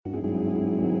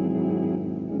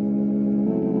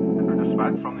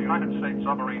United States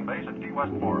submarine base at Key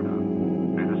West, Florida.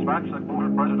 A dispatch that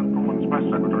quoted President Truman's press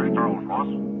secretary, Charles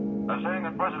Ross, as saying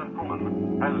that President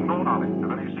Truman has no knowledge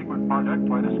of any secret project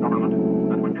by this government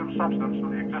that would give substance to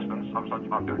the existence of such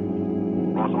objects.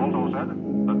 Ross also said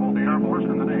that both the Air Force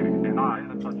and the Navy deny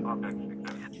that such objects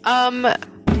exist.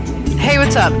 Hey,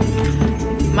 what's up?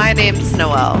 My name's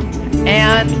Noelle,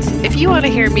 and if you want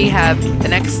to hear me have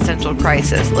an existential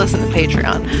crisis, listen to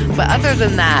Patreon. But other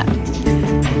than that,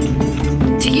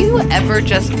 do you ever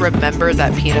just remember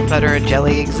that peanut butter and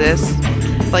jelly exists?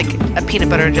 Like a peanut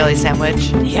butter and jelly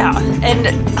sandwich? Yeah, and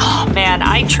oh man,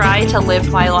 I try to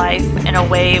live my life in a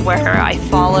way where I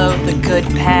follow the good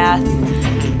path,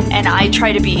 and I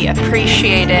try to be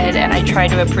appreciated, and I try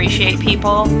to appreciate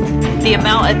people. The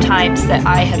amount of times that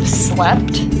I have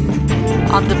slept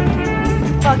on the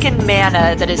fucking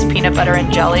manna that is peanut butter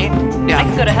and jelly, I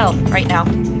could go to hell right now.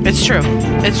 It's true.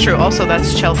 It's true. Also,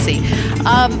 that's Chelsea.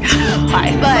 Hi.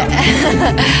 But,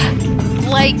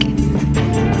 like,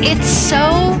 it's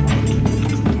so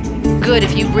good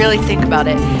if you really think about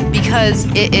it, because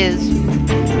it is,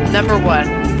 number one,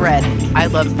 bread. I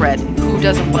love bread. Who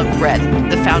doesn't love bread?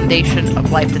 The foundation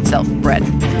of life itself, bread.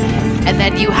 And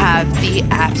then you have the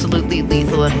absolutely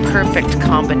lethal and perfect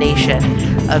combination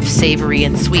of savory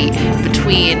and sweet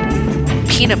between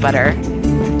peanut butter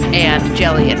and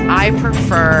jelly. And I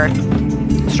prefer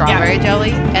strawberry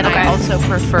jelly, and I also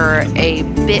prefer a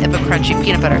bit of a crunchy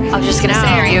peanut butter. I was just going to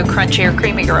say, are you a crunchy or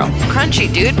creamy girl?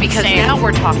 Crunchy, dude, because now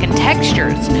we're talking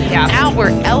textures. Yeah. Now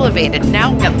we're elevated.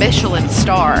 Now we're a Michelin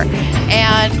star.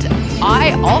 And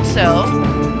I also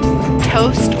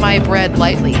toast my bread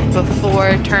lightly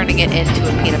before turning it into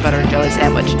a peanut butter and jelly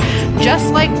sandwich.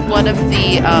 Just like one of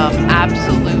the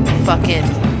absolute fucking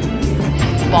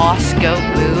boss goat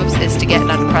moves is to get an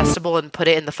Uncrustable and put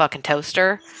it in the fucking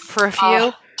toaster for a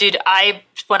few. Dude,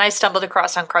 when I stumbled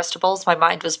across Uncrustables, my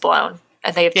mind was blown,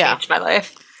 and they have changed my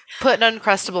life. Put an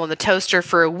Uncrustable in the toaster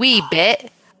for a wee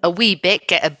bit,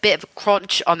 get a bit of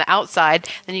crunch on the outside,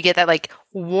 then you get that like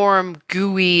warm,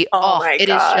 gooey. Oh my God. It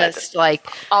is just like...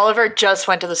 Oliver just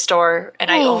went to the store, and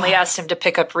I only asked him to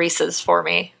pick up Reese's for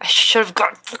me. I should have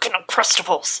gotten fucking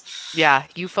Uncrustables. Yeah,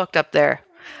 you fucked up there.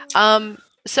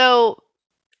 So,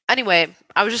 anyway,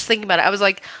 I was just thinking about it. I was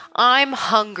like, I'm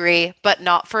hungry, but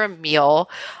not for a meal.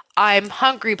 I'm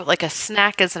hungry, but like a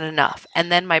snack isn't enough. And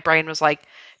then my brain was like,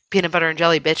 peanut butter and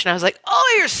jelly, bitch. And I was like,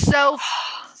 oh, you're so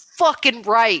fucking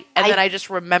right. And then I just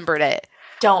remembered it.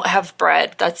 Don't have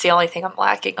bread. That's the only thing I'm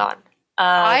lacking on.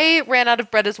 I ran out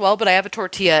of bread as well, but I have a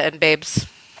tortilla, and babes,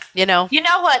 you know. You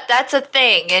know what? That's a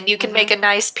thing. And you can make a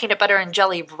nice peanut butter and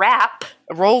jelly wrap.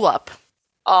 A roll up.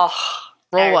 Oh,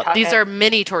 roll up. These are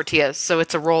mini tortillas, so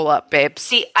it's a roll up, babes.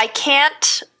 See, I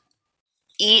can't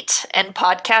eat and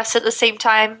podcast at the same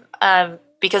time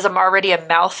because I'm already a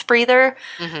mouth breather.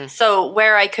 Mm-hmm. So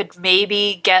where I could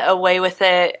maybe get away with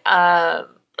it,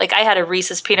 like I had a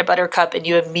Reese's peanut butter cup and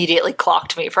you immediately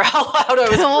clocked me for how loud I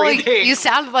was breathing. You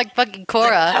sounded like fucking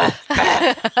Cora.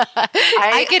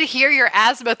 I could hear your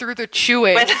asthma through the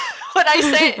chewing. When I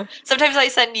say, sometimes I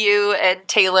send you and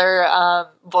Taylor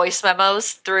voice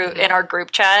memos through in our group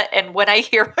chat, and when I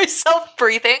hear myself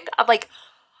breathing, I'm like,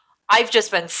 I've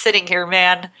just been sitting here,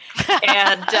 man.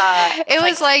 And it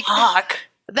was like fuck.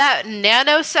 That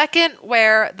nanosecond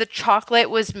where the chocolate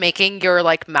was making your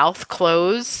like mouth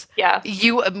close. Yeah.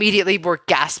 You immediately were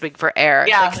gasping for air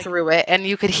through it, and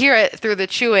you could hear it through the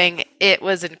chewing. It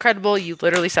was incredible. You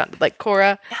literally sounded like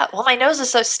Cora. Yeah, well, my nose is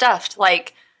so stuffed.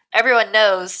 Like, everyone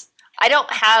knows I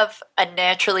don't have a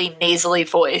naturally nasally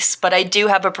voice, but I do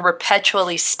have a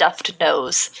perpetually stuffed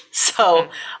nose. So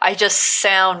I just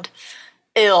sound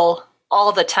ill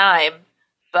all the time.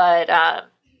 But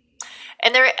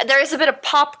and there is a bit of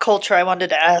pop culture I wanted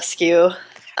to ask you.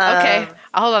 Okay,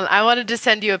 hold on. I wanted to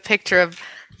send you a picture of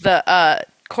the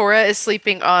Cora is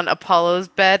sleeping on Apollo's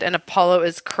bed, and Apollo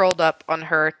is curled up on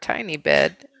her tiny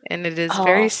bed, and it is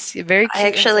very, very cute.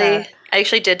 I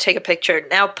actually did take a picture.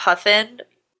 Now Puffin.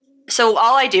 So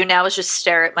all I do now is just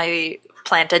stare at my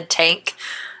planted tank.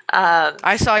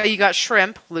 I saw you got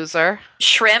shrimp, loser.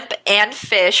 Shrimp and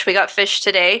fish. We got fish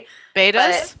today.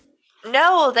 Betas?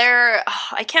 No, they're.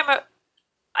 I can't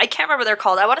remember what they're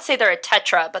called. I want to say they're a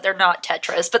tetra, but they're not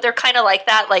tetras. But they're kind of like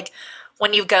that. Like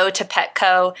when you go to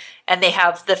Petco and they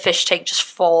have the fish tank just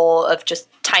full of just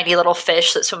tiny little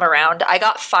fish that swim around. I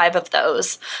got 5 of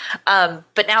those.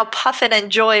 But now Puffin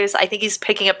enjoys, I think he's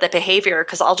picking up the behavior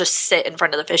because I'll just sit in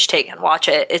front of the fish tank and watch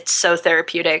it. It's so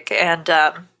therapeutic. And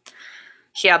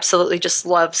he absolutely just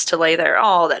loves to lay there.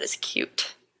 Oh, that is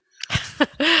cute.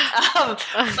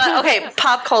 But okay,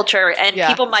 pop culture, and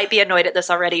people might be annoyed at this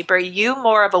already, but are you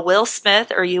more of a Will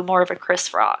Smith or are you more of a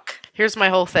Chris Rock? Here's my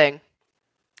whole thing.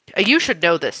 You should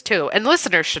know this too, and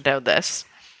listeners should know this.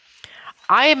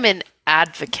 I am an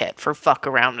advocate for fuck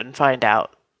around and find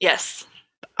out. Yes.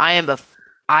 I am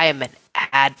an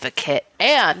advocate,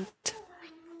 and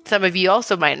some of you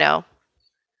also might know,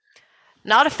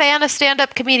 not a fan of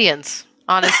stand-up comedians,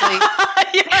 honestly. I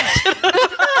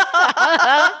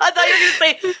thought you were going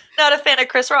to say not a fan of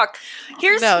Chris Rock.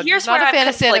 Here's not where a fan I'm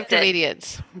of stand-up conflicted.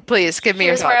 comedians. Please give me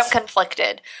your Here's where I'm thoughts.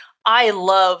 conflicted. I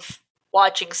love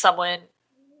watching someone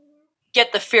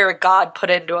get the fear of God put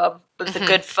into them with a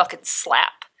good fucking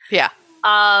slap. Yeah.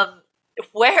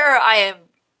 Where I am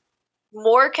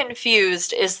more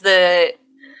confused is the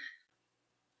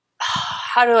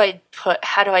how do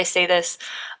I say this?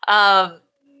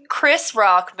 Chris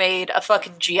Rock made a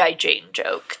fucking G.I. Jane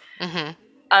joke. Mm-hmm.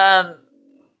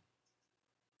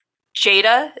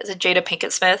 Jada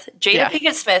Pinkett Smith?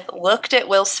 Pinkett Smith looked at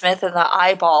Will Smith in the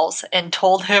eyeballs and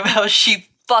told him how she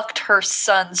fucked her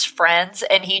son's friends,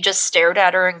 and he just stared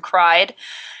at her and cried.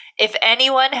 If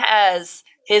anyone has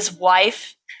his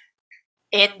wife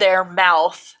in their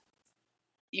mouth,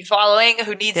 you following,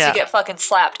 who needs to get fucking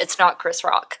slapped, it's not Chris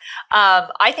Rock.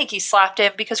 I think he slapped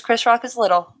him because Chris Rock is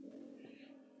little.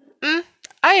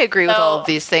 I agree with all of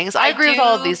these things. I agree with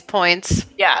all of these points.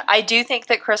 Yeah, I do think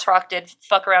that Chris Rock did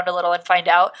fuck around a little and find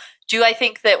out. Do I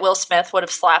think that Will Smith would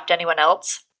have slapped anyone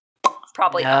else?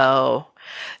 Probably not.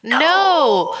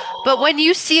 No. But when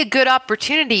you see a good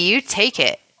opportunity, you take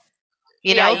it.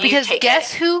 You know, because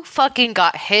guess who fucking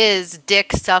got his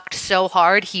dick sucked so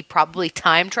hard he probably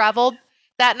time traveled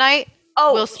that night?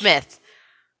 Oh, Will Smith.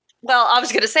 Well, I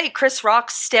was going to say Chris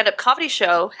Rock's stand-up comedy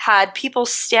show had people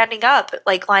standing up,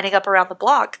 like lining up around the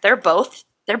block. They're both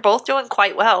doing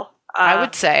quite well. I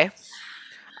would say,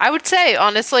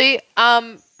 honestly,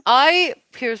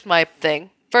 here's my thing.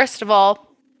 First of all,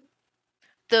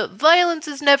 the violence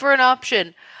is never an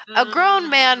option. A grown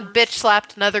man bitch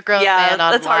slapped another grown man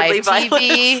on live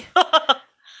TV.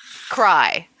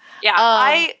 Cry. Yeah,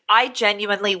 I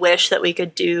genuinely wish that we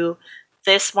could do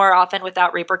this more often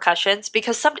without repercussions,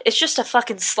 because it's just a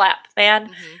fucking slap, man.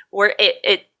 Where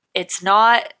it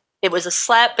was a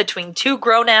slap between two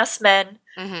grown ass men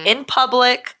in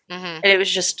public, and it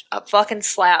was just a fucking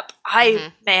slap.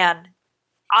 The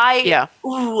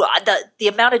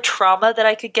amount of trauma that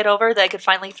I could get over, that I could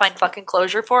finally find fucking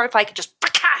closure for, if I could just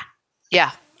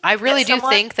I really do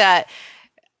think that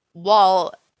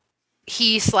while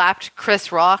he slapped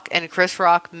Chris Rock and Chris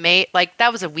Rock made, like,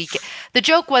 that was a weak, the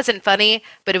joke wasn't funny,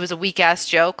 but it was a weak ass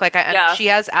joke. Like, she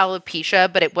has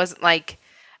alopecia, but it wasn't like,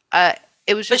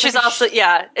 it was just. But she's also,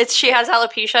 she has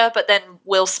alopecia, but then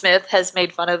Will Smith has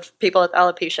made fun of people with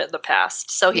alopecia in the past.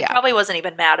 So he probably wasn't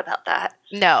even mad about that.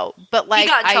 No, but like. He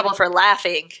got in trouble for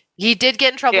laughing. He did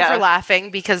get in trouble for laughing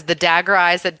because the dagger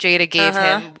eyes that Jada gave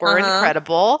him were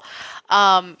incredible.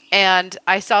 And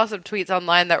I saw some tweets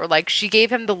online that were like, she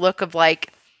gave him the look of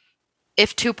like,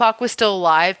 if Tupac was still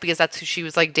alive, because that's who she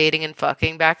was like dating and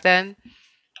fucking back then.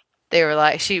 They were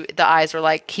like, the eyes were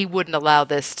like, he wouldn't allow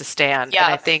this to stand. Yeah.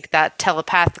 And I think that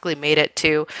telepathically made it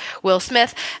to Will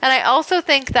Smith. And I also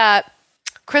think that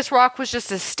Chris Rock was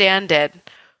just a stand-in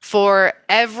for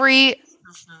every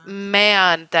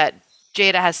man that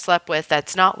Jada has slept with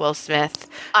that's not Will Smith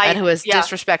and who has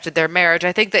disrespected their marriage.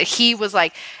 I think that he was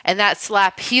like, and that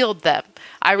slap healed them.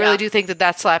 I really do think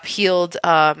that slap healed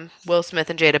Will Smith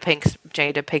and Jada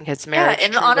Pinkett's marriage. Yeah,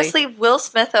 and honestly, Will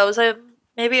Smith owes him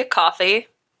maybe a coffee.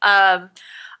 I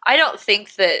don't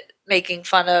think that making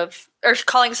fun of or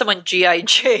calling someone G.I.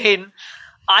 Jane,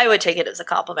 I would take it as a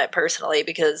compliment personally,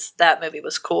 because that movie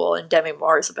was cool and Demi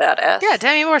Moore is a badass. Yeah,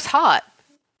 Demi Moore's hot.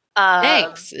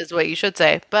 Thanks is what you should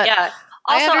say. But yeah.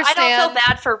 Also, I don't feel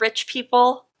bad for rich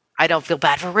people. I don't feel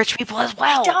bad for rich people as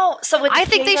well. I don't. So I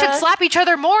think they should slap each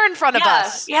other more in front of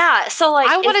us. Yeah. So like,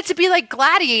 I want it to be like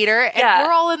Gladiator, and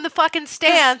we're all in the fucking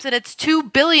stands, and it's two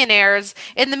billionaires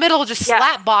in the middle just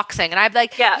slap boxing, and I'm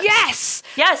like, yes,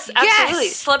 absolutely.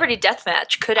 Celebrity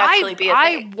deathmatch could actually be a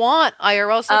thing. I want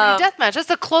IRL celebrity deathmatch. That's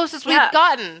the closest we've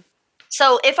gotten.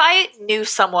 So if I knew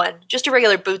someone, just a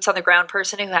regular boots on the ground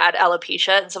person who had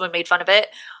alopecia, and someone made fun of it,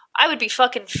 I would be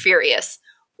fucking furious.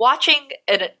 Watching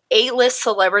an A-list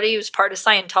celebrity who's part of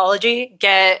Scientology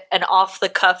get an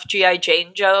off-the-cuff G.I.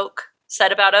 Jane joke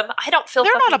said about him, I don't feel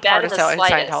fucking bad in the slightest. They're not a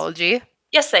part of Scientology.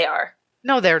 Yes, they are.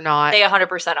 No, they're not. They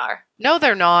 100% are. No,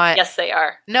 they're not. Yes, they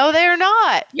are. No, they're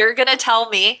not. You're going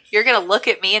to look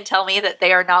at me and tell me that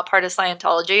they are not part of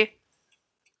Scientology?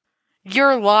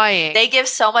 You're lying. They give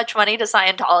so much money to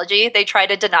Scientology. They try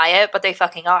to deny it, but they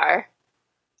fucking are.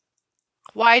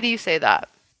 Why do you say that?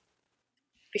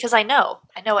 Because I know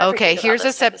everything Okay, about here's a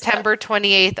this type of stuff. September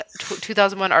 28th,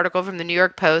 2001 article from the New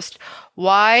York Post.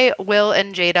 Why Will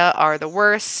and Jada are the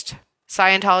worst.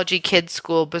 Scientology kids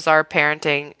school, bizarre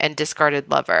parenting, and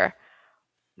discarded lover.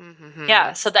 Mm-hmm.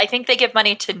 Yeah, so I think they give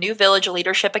money to New Village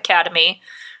Leadership Academy,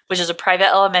 which is a private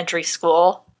elementary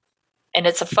school, and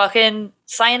it's a fucking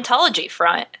Scientology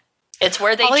front. It's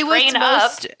where they Hollywood's train up.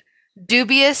 most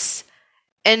dubious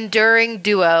enduring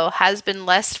duo has been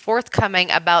less forthcoming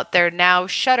about their now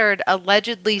shuttered,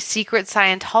 allegedly secret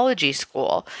Scientology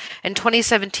school. In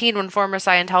 2017, when former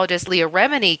Scientologist Leah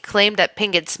Remini claimed that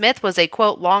Pinkett Smith was a,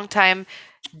 quote, longtime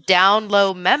down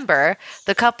low member,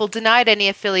 the couple denied any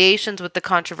affiliations with the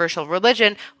controversial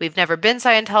religion. We've never been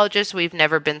Scientologists, we've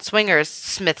never been swingers,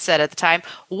 Smith said at the time.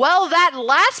 Well, that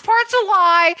last part's a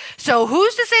lie, so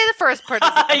who's to say the first part is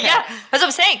okay? Yeah, that's what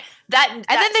I'm saying. And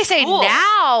then they say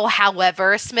now,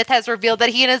 however, Smith has revealed that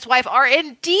he and his wife are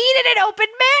indeed in an open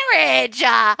marriage.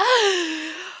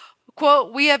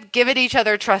 Quote, we have given each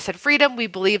other trust and freedom. We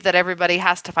believe that everybody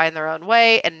has to find their own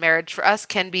way, and marriage for us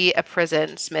can be a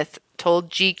prison, Smith told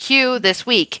GQ this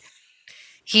week.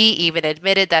 He even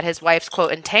admitted that his wife's,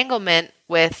 quote, entanglement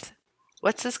with,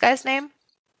 what's this guy's name?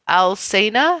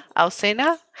 Al-Satan? Oh,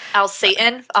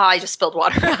 I just spilled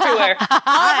water everywhere.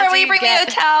 Oliver, will you bring me a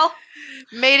towel?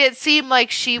 Made it seem like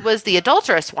she was the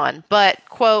adulterous one, but,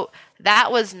 quote,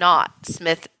 that was not,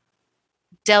 Smith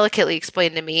delicately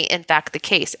explained to me, in fact, the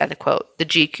case, end quote, the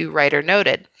GQ writer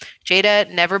noted. Jada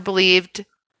never believed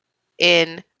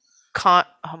in oh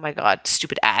my god,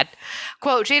 stupid ad.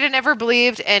 Quote, Jada never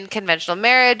believed in conventional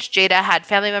marriage. Jada had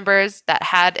family members that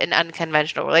had an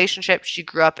unconventional relationship. She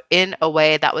grew up in a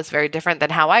way that was very different than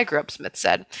how I grew up, Smith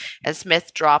said. And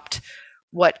Smith dropped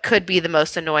what could be the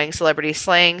most annoying celebrity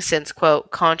slang since,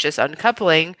 quote, conscious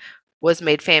uncoupling was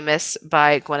made famous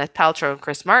by Gwyneth Paltrow and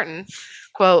Chris Martin.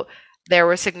 Quote, there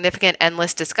were significant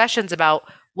endless discussions about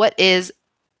what is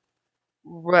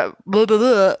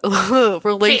relational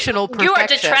perfection. You are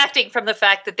detracting from the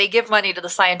fact that they give money to the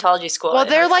Scientology school. Well,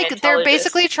 they're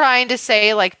basically trying to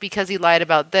say, like, because he lied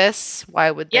about this,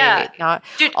 why would they not?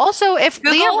 Dude, also, if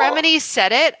Leah Remini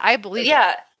said it, I believe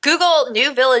it. Google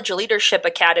New Village Leadership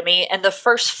Academy, and the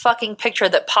first fucking picture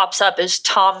that pops up is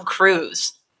Tom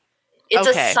Cruise. It's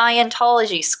a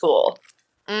Scientology school.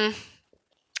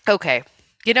 Okay.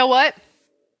 You know what?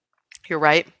 You're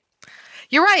right.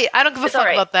 I don't give a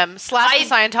fuck about them. Slap the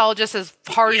Scientologists as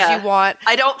hard as you want.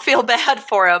 I don't feel bad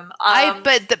for them.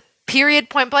 But the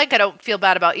period, point blank, I don't feel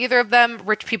bad about either of them.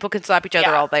 Rich people can slap each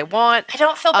other all they want. I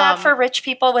don't feel bad for rich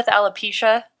people with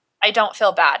alopecia. I don't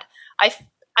feel bad.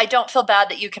 I don't feel bad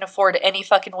that you can afford any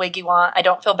fucking wig you want. I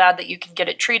don't feel bad that you can get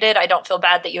it treated. I don't feel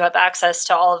bad that you have access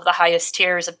to all of the highest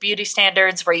tiers of beauty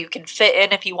standards where you can fit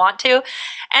in if you want to.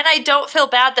 And I don't feel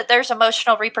bad that there's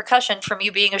emotional repercussion from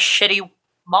you being a shitty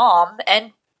mom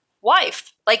and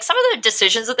wife. Like, some of the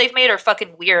decisions that they've made are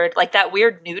fucking weird. Like that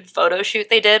weird nude photo shoot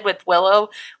they did with Willow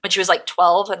when she was like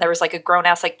 12 and there was like a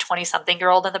grown-ass like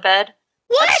 20-something-year-old in the bed.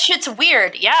 What? That shit's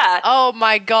weird, yeah. Oh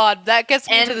my god, that gets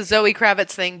me to the Zoe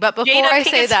Kravitz thing. But before I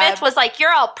say that, Smith was like,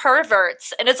 "You're all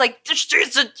perverts," and it's like,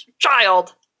 "She's a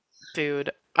child."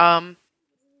 Dude,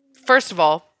 first of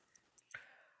all,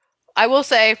 I will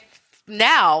say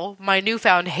now my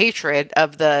newfound hatred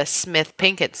of the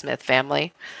Pinkett Smith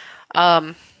family.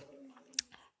 What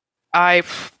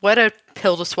a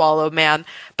pill to swallow, man.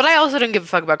 But I also don't give a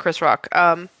fuck about Chris Rock,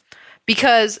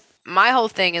 because my whole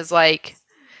thing is like,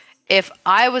 if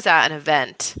I was at an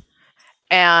event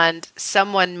and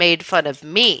someone made fun of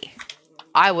me,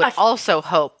 I would also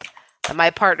hope that my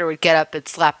partner would get up and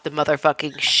slap the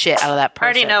motherfucking shit out of that person. I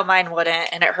already know mine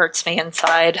wouldn't, and it hurts me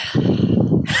inside.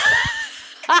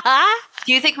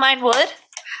 Do you think mine would?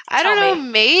 I don't know,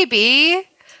 maybe. No.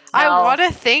 I want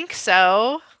to think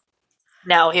so.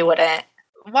 No, he wouldn't.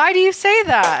 Why do you say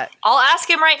that? I'll ask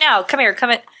him right now. Come here,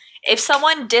 come in. If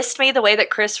someone dissed me the way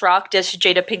that Chris Rock dissed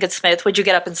Jada Pinkett Smith, would you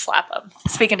get up and slap him?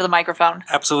 Speaking to the microphone.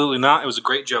 Absolutely not. It was a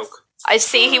great joke. I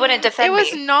see. He wouldn't defend me. It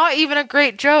was not even a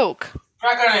great joke.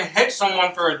 You're not going to hit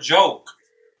someone for a joke.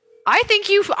 I think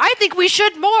we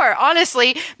should more,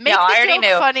 honestly. Make the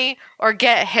joke funny or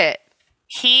get hit.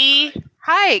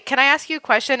 Hi, can I ask you a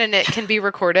question and it can be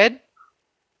recorded?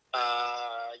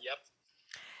 Yep.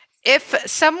 If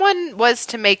someone was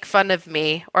to make fun of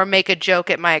me or make a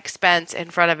joke at my expense in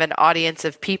front of an audience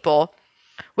of people,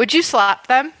 would you slap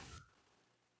them?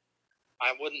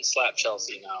 I wouldn't slap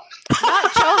Chelsea, no.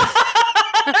 Not Chelsea.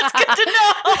 That's good to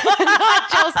know.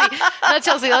 Not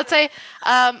Chelsea. Let's say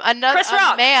another Chris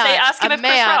Rock. Man. Ask him if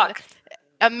Chris Rock.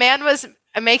 A man was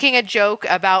making a joke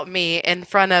about me in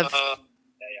front of... I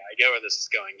get where this is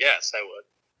going. Yes, I would.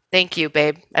 Thank you,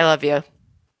 babe. I love you.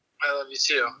 I love you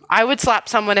too. I would slap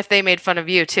someone if they made fun of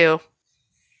you too.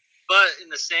 But in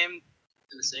the same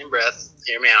breath,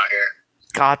 hear me out here.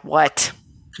 God, what?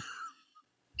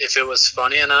 If it was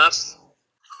funny enough,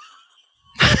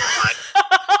 I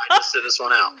just sit this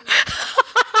one out.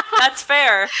 That's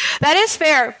fair. That is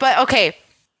fair, but okay.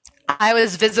 I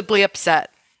was visibly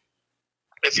upset.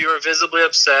 If you were visibly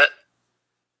upset,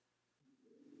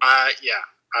 I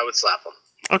would slap them.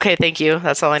 Okay, thank you.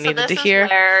 That's all I So needed this to is hear.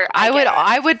 where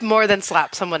I would more than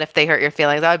slap someone if they hurt your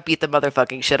feelings. I would beat the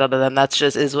motherfucking shit out of them. That's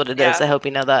just is what it is. Yeah. I hope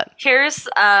you know that. Here's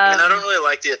I mean, I don't really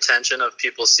like the attention of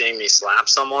people seeing me slap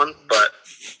someone, but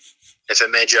if it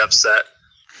made you upset,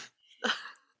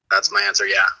 that's my answer,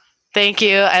 yeah. Thank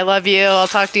you. I love you. I'll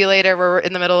talk to you later. We're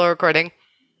in the middle of recording.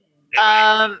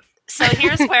 So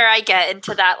here's where I get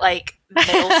into that like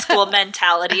middle school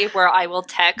mentality where I will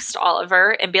text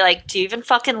Oliver and be like, "Do you even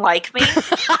fucking like me?"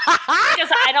 Because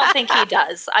I don't think he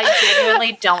does. I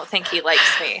genuinely don't think he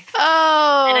likes me.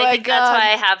 Oh, And I my think God. that's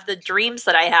why I have the dreams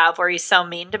that I have where he's so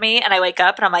mean to me. And I wake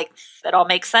up and I'm like, that all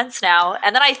makes sense now.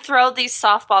 And then I throw these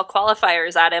softball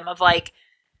qualifiers at him of like,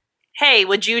 hey,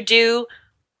 would you do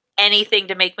anything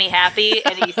to make me happy?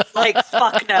 And he's like,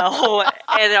 fuck no.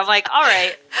 And I'm like, all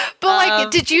right. But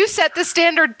like, did you set the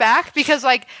standard back? Because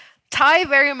like, Ty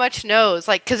very much knows,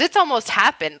 like, because it's almost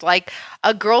happened. Like,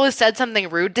 a girl has said something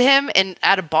rude to him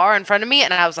at a bar in front of me,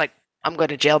 and I was like, I'm going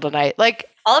to jail tonight. Like,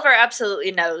 Oliver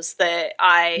absolutely knows that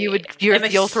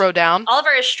you'll throw down. Oliver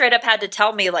has straight up had to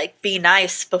tell me, like, be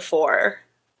nice before.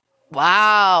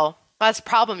 Wow. That's a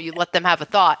problem. You let them have a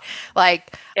thought.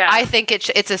 Like, Yeah. I think it's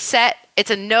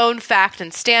a known fact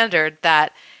and standard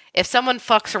that if someone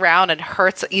fucks around and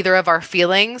hurts either of our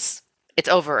feelings, it's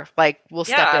over. Like, we'll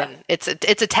step Yeah. in. It's a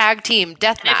tag team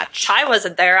death If match. Ty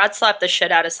wasn't there, I'd slap the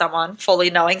shit out of someone, fully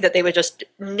knowing that they would just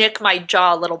nick my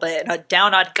jaw a little bit and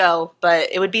down I'd go. But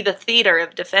it would be the theater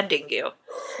of defending you.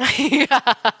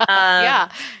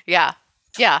 Yeah.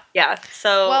 Yeah.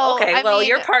 So, Well, okay. I Well, mean-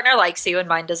 your partner likes you and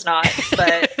mine does not.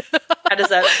 But how does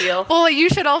that feel? Well, you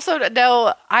should also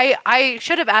know, I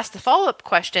should have asked the follow-up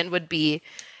question would be,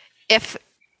 if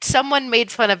someone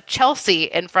made fun of Chelsea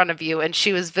in front of you and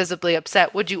she was visibly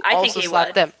upset, would you I think also he slap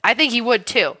would. them? I think he would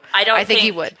too. I think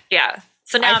he would. Yeah.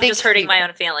 So I now I'm think just hurting he my would.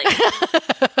 own feelings.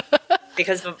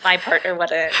 Because my partner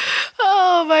wouldn't.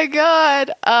 Oh my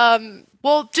God.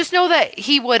 Well, just know that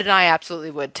he would and I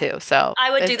absolutely would too. So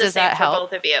I would do the does same that for help?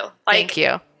 both of you. Thank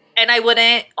you. And I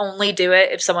wouldn't only do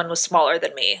it if someone was smaller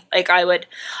than me. Like I would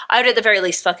at the very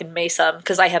least fucking mace them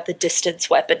because I have the distance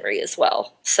weaponry as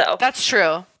well. So That's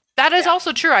true. That is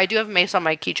also true. I do have mace on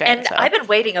my keychain. and so. I've been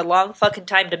waiting a long fucking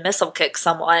time to missile kick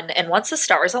someone. And once the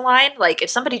stars align, like if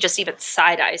somebody just even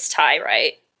side eyes Ty,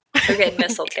 right, they're getting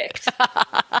missile kicked.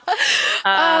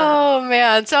 Oh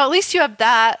man! So at least you have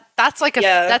that. That's like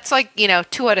Yeah. that's like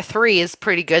 2 out of 3 is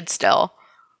pretty good still.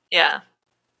 Yeah.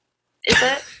 Is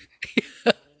it?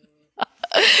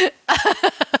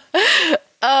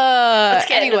 Let's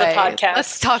get into the Anyway, podcast.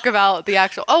 let's talk about the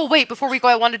actual. Oh wait, before we go,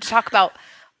 I wanted to talk about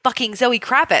fucking Zoe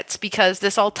Kravitz because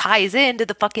this all ties into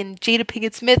the fucking Jada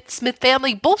Pinkett Smith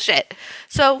family bullshit.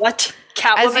 So What? As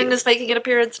Catwoman you- is making an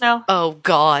appearance now? Oh,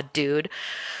 God, dude.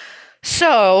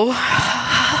 So,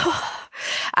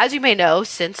 as you may know,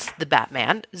 since the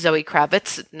Batman, Zoe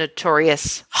Kravitz,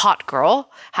 notorious hot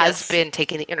girl, has Yes. been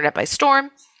taking the internet by storm.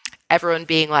 Everyone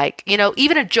being like,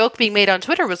 even a joke being made on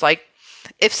Twitter was like,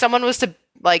 if someone was to,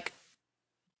 like,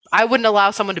 I wouldn't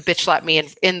allow someone to bitch slap me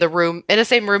in the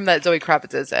same room that Zoe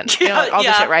Kravitz is in. Like, all this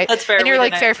Yeah, shit, right? that's fair. And you're We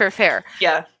like, didn't- fair.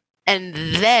 Yeah. And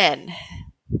then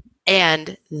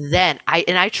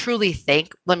I truly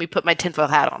think, let me put my tinfoil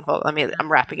hat on. Hold on,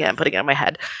 I'm wrapping it and putting it on my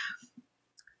head.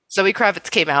 Zoe Kravitz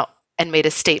came out and made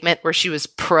a statement where she was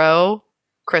pro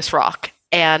Chris Rock,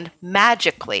 and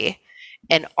magically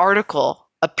an article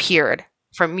appeared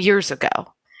from years ago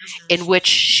in which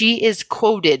she is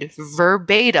quoted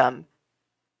verbatim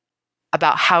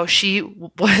about how she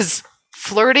was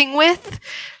flirting with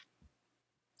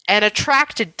and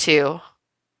attracted to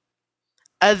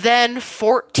a then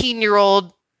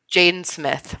 14-year-old Jaden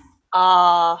Smith.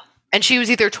 And she was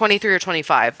either 23 or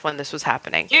 25 when this was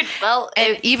happening. Dude, well,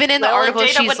 And even in the Well, article, Jada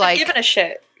she's wouldn't like, have given a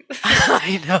shit.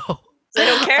 I know. They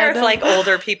don't care I if know. like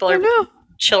older people I are know.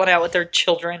 chilling out with their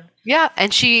children. Yeah,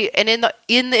 and in the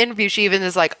interview, she even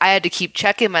is like, I had to keep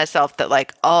checking myself that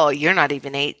like, oh, you're not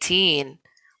even 18.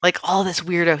 Like all this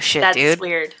weirdo shit, That's dude.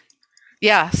 weird.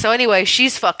 Yeah. So anyway,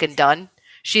 she's fucking done.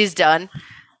 She's done.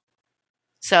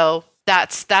 So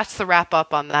that's the wrap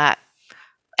up on that.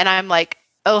 And I'm like,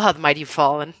 oh, how the mighty have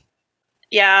fallen.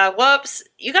 Yeah, whoops.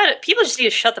 People just need to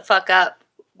shut the fuck up.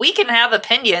 We can have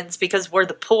opinions because we're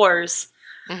the poors.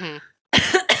 Hmm.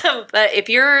 But if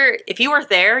you were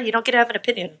there, you don't get to have an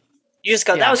opinion. You just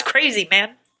go, Yeah. "That was crazy,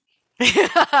 man."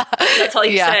 That's all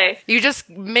you say. You just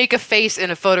make a face in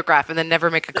a photograph and then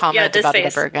never make a comment this about face.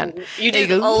 it ever again. You And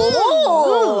do,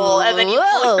 "Oh," and then you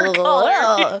pull your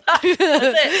collar. That's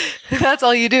it. That's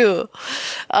all you do.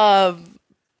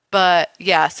 But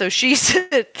yeah, so she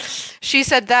said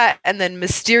that, and then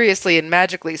mysteriously and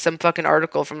magically, some fucking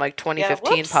article from like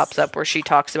 2015 whoops. pops up where she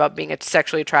talks about being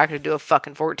sexually attracted to a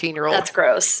fucking 14-year-old. That's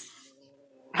gross.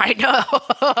 I know.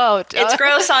 It's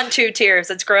gross on two tiers.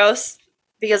 It's gross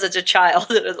because it's a child.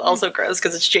 It is also gross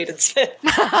because it's Jaden Smith.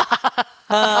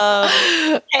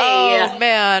 Hey. Oh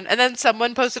man! And then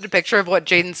someone posted a picture of what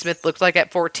Jaden Smith looked like at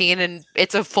 14, and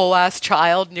it's a full ass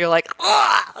child, and you're like,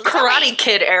 Karate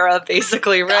Kid era,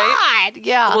 basically, right? God,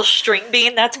 yeah, Little string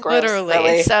bean. That's gross. literally.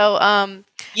 Really. So,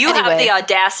 You have anyway. the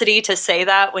audacity to say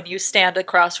that when you stand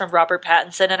across from Robert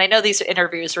Pattinson, and I know these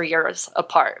interviews were years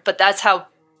apart, but that's how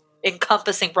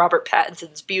encompassing Robert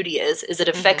Pattinson's beauty is it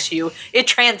affects you. It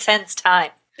transcends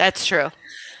time. That's true.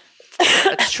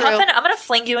 That's true. Puffin, I'm going to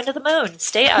fling you into the moon.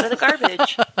 Stay out of the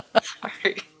garbage.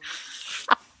 Sorry.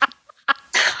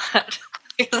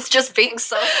 He was just being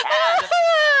so sad.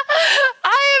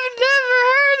 I have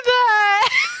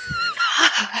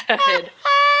never heard that.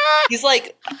 He's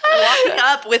like walking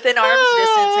up within arm's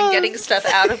distance and getting stuff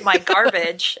out of my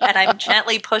garbage, and I'm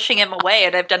gently pushing him away,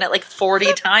 and I've done it like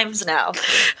 40 times now.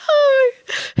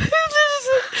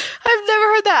 I've never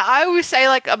heard that. I always say,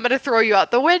 like, I'm going to throw you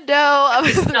out the window. I'm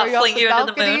going to throw Not you off fling the you into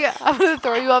the balcony. moon. I'm going to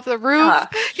throw you off the roof.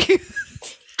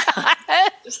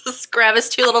 Just grab his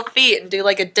two little feet and do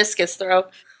like a discus throw.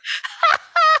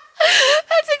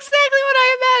 That's exactly what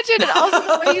I imagined. And also,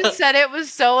 the way you said it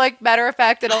was so, like, matter of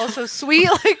fact and also sweet.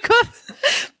 Like,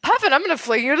 Puffin, I'm going to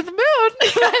fling you to the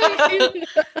moon.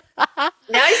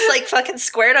 Now he's like fucking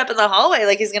squared up in the hallway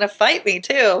like he's gonna fight me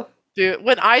too. Dude,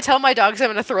 when I tell my dogs I'm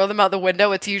going to throw them out the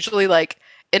window, it's usually, like,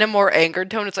 in a more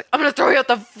angered tone. It's like, I'm going to throw you out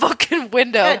the fucking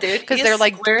window. Yeah, dude. Because He's they're,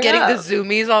 like, squared getting the up.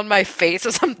 zoomies on my face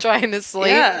as I'm trying to sleep.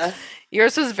 Yeah.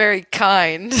 Yours was very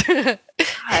kind. God.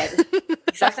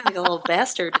 He's acting like a little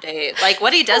bastard today. Like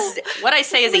what he does what I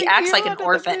say is he Fling acts you like an out of the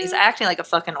orphan. He's moon. acting like a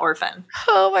fucking orphan.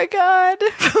 Oh my god.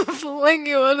 Fling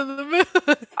you out of the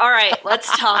moon. Alright,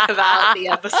 let's talk about the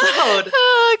episode.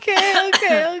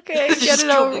 Okay. Get Just it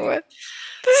over kidding. with.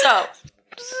 So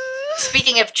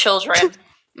speaking of children,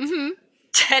 hmm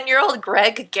 10-year-old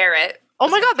Greg Garrett. Oh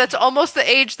my god, that's almost the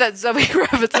age that Zoe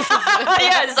Kravitz is.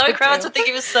 Yeah, Zoe Kravitz would think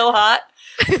he was so hot.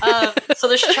 So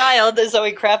this child that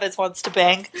Zoe Kravitz wants to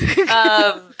bang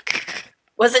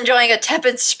was enjoying a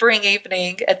tepid spring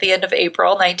evening at the end of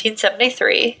April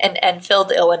 1973 in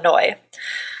Enfield, Illinois.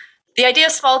 The idea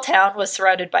small town was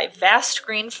surrounded by vast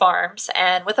green farms,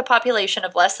 and with a population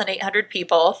of less than 800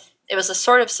 people, it was a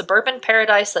sort of suburban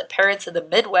paradise that parents in the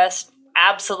Midwest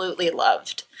absolutely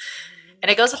loved. And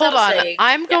it goes without Hold on.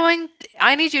 saying.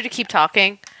 I need you to keep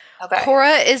talking. Okay.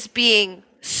 Cora is being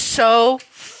so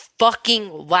fucking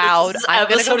loud. This I'm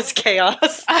gonna episode go- is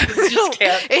chaos. It's just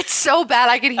chaos. It's so bad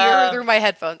I can hear her through my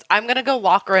headphones. I'm gonna go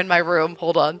lock her in my room.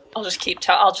 Hold on. I'll just keep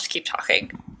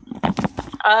talking.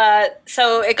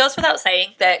 So it goes without saying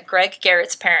that Greg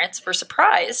Garrett's parents were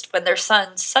surprised when their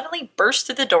son suddenly burst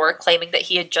through the door claiming that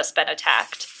he had just been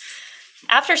attacked.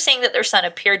 After seeing that their son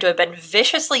appeared to have been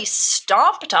viciously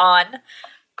stomped on,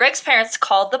 Greg's parents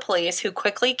called the police, who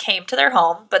quickly came to their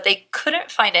home, but they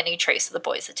couldn't find any trace of the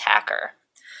boy's attacker.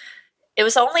 It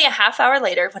was only a half hour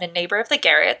later when a neighbor of the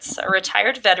Garretts, a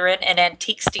retired veteran and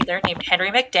antiques dealer named Henry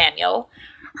McDaniel,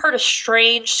 heard a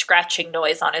strange scratching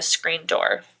noise on his screen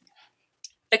door.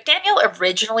 McDaniel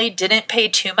originally didn't pay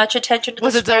too much attention to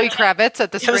Was the it Zoe scratching. Kravitz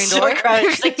at the It was screen Zoe door? Kravitz.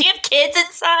 She's like, "Do you have kids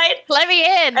inside? Let me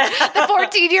in. The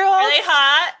 14-year-old. Are they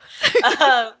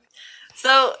hot?"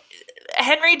 So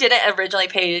Henry didn't originally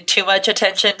pay too much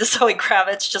attention to Zoe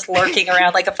Kravitz just lurking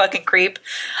around like a fucking creep.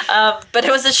 But it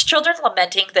was his children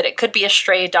lamenting that it could be a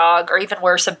stray dog or even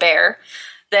worse, a bear,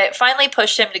 that finally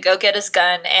pushed him to go get his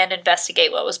gun and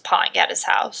investigate what was pawing at his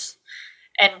house.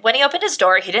 And when he opened his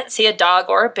door, he didn't see a dog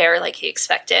or a bear like he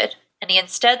expected. And he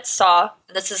instead saw,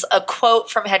 and this is a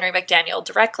quote from Henry McDaniel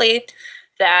directly,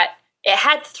 that it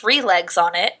had 3 legs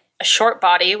on it, a short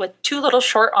body with 2 little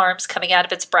short arms coming out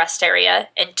of its breast area,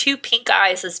 and 2 pink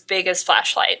eyes as big as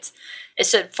flashlights. It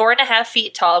stood 4.5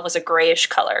 feet tall and was a grayish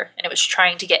color, and it was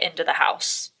trying to get into the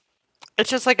house.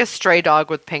 It's just like a stray dog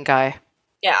with pink eye.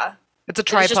 Yeah. It's a It was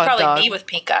tripod just probably dog. me with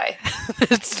pink eye.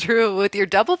 It's true. With your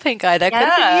double pink eye, that Yeah.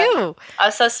 could be you. I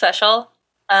was so special.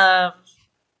 I'm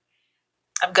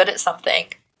good at something.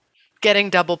 Getting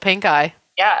double pink eye.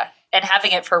 Yeah. And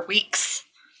having it for weeks.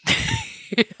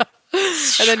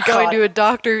 And then going to a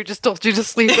doctor who just told you to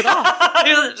sleep it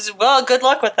off. Well, good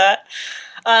luck with that.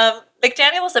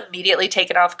 McDaniel was immediately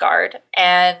taken off guard,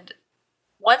 and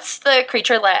once the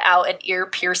creature let out an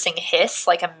ear-piercing hiss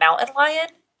like a mountain lion,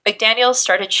 McDaniel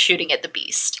started shooting at the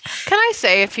beast. Can I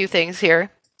say a few things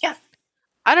here? Yeah.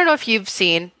 I don't know if you've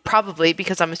seen, probably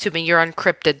because I'm assuming you're on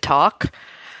Cryptid Talk,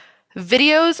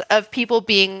 videos of people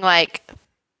being like,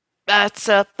 that's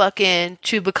a fucking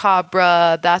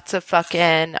chupacabra, that's a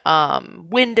fucking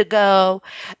Wendigo,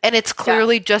 and it's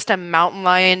clearly just a mountain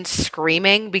lion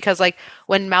screaming, because like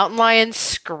when mountain lions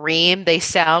scream, they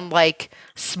sound like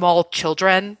small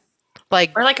children.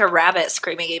 Like, or like a rabbit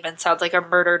screaming even sounds like a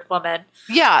murdered woman.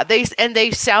 Yeah,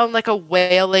 they sound like a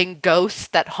wailing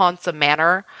ghost that haunts a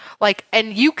manor. Like,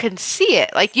 and you can see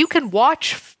it. Like, you can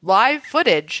watch live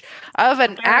footage of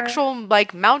an actual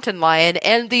like mountain lion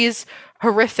and these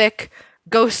horrific,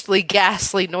 ghostly,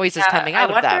 ghastly noises coming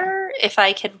out of them. I wonder if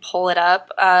I can pull it up.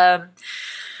 Mountain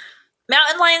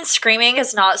lion screaming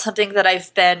is not something that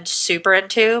I've been super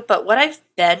into, but what I've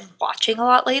been watching a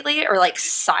lot lately are like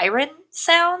siren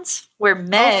sounds where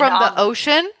men from the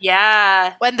ocean?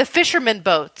 Yeah. When the fisherman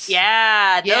boats.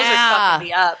 Yeah, those are fucking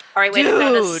me up. All right, wait,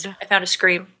 I found a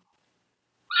scream.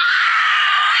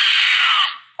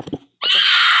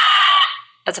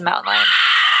 That's a mountain lion.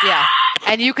 Yeah.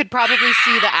 And you could probably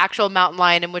see the actual mountain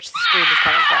lion in which the scream is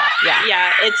coming from. Yeah.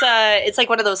 Yeah, it's like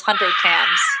one of those hunter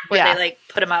cams where they like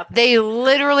put them up. They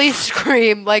literally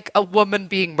scream like a woman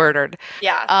being murdered.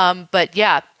 Yeah. But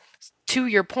yeah, to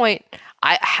your point,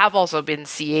 I have also been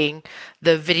seeing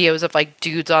the videos of like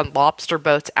dudes on lobster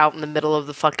boats out in the middle of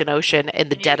the fucking ocean in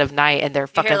the dead of night, and their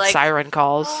fucking like, siren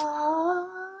calls.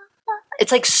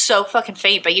 It's like so fucking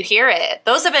faint, but you hear it.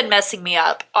 Those have been messing me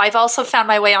up. I've also found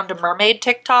my way onto mermaid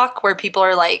TikTok, where people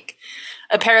are like,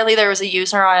 apparently there was a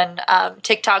user on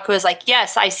TikTok who was like,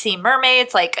 yes, I see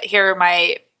mermaids, like here are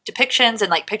my depictions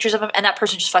and like pictures of them, and that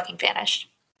person just fucking vanished.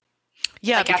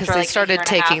 Yeah, like, because they started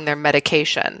taking their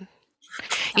medication.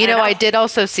 You know, I did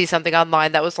also see something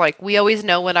online that was like, we always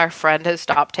know when our friend has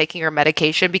stopped taking her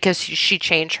medication because she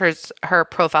changed her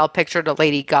profile picture to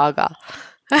Lady Gaga.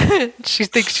 She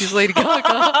thinks she's Lady Gaga.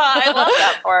 I love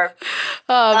that for her.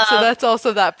 So that's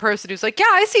also that person who's like, yeah,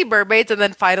 I see mermaids. And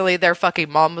then finally their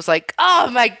fucking mom was like, oh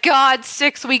my God,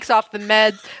 6 weeks off the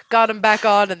meds, got them back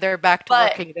on, and they're back to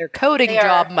working their coding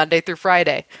job Monday through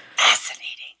Friday. Fascinating.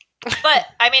 But,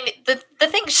 I mean, the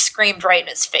thing screamed right in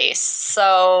his face.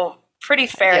 So, pretty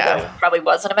fair that it probably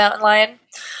wasn't a mountain lion.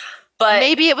 But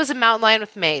maybe it was a mountain lion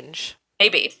with mange.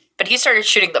 Maybe. But he started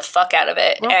shooting the fuck out of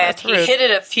it, and he hit it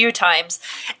a few times.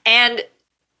 And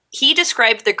he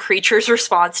described the creature's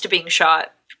response to being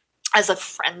shot as a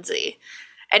frenzy.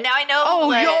 And now I know. Oh,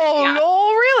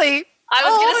 really? I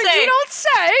was gonna say. You don't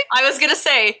say. I was gonna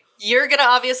say. You're gonna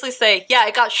obviously say, yeah,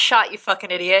 it got shot, you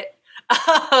fucking idiot.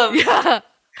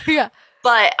 Yeah.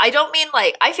 But I don't mean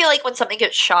like, I feel like when something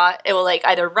gets shot, it will like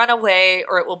either run away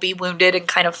or it will be wounded and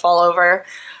kind of fall over.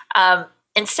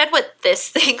 Instead, what this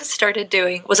thing started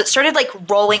doing was it started like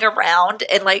rolling around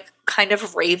and like kind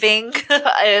of raving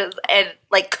and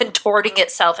like contorting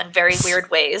itself in very weird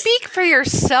ways. Speak for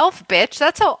yourself, bitch.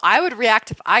 That's how I would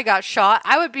react if I got shot.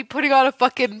 I would be putting on a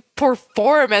fucking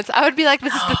performance. I would be like,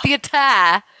 this is the theater.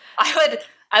 I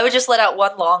would just let out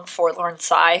one long forlorn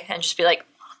sigh and just be like,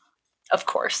 of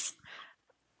course.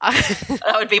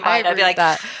 That would be mine. I'd be like,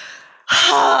 that.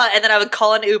 And then I would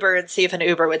call an Uber and see if an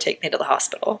Uber would take me to the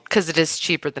hospital. Because it is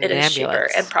cheaper than an ambulance. Cheaper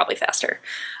and probably faster.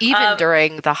 Even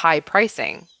during the high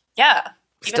pricing. Yeah.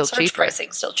 Still cheaper.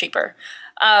 Pricing, still cheaper.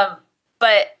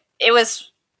 But it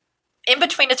was in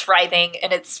between its writhing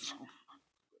and its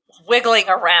wiggling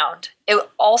around. It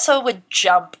also would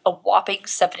jump a whopping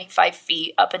 75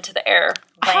 feet up into the air.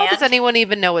 How does anyone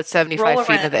even know what 75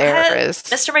 feet in the air is?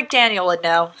 Mr. McDaniel would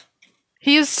know.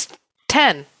 He's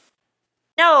 10.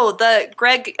 No,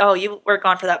 you were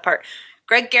gone for that part.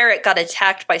 Greg Garrett got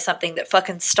attacked by something that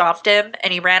fucking stomped him,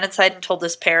 and he ran inside and told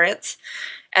his parents,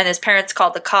 and his parents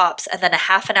called the cops, and then a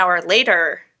half an hour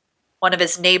later, one of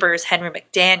his neighbors, Henry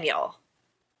McDaniel,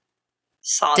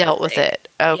 dealt with it.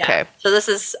 Okay. Yeah. So this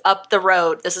is up the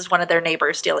road. This is one of their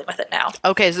neighbors dealing with it now.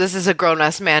 Okay, so this is a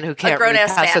grown-ass man who can't read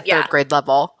past the third grade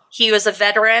level. He was a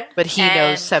veteran. But he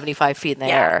knows 75 feet in the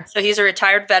air. So he's a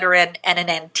retired veteran and an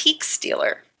antique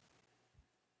stealer.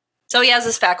 So he has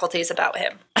his faculties about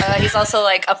him. He's also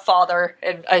like a father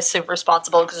and I assume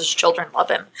responsible because his children love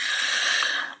him.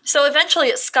 So eventually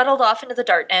it scuttled off into the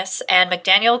darkness and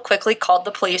McDaniel quickly called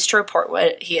the police to report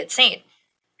what he had seen.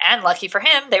 And lucky for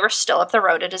him, they were still up the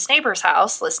road at his neighbor's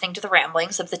house listening to the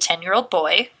ramblings of the 10-year-old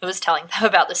boy who was telling them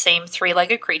about the same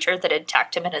three-legged creature that had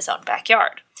attacked him in his own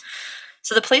backyard.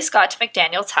 So the police got to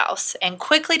McDaniel's house and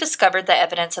quickly discovered the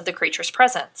evidence of the creature's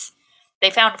presence. They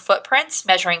found footprints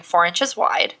measuring 4 inches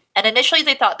wide, and initially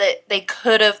they thought that they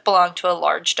could have belonged to a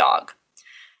large dog.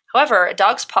 However, a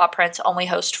dog's paw prints only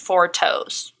host 4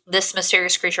 toes. This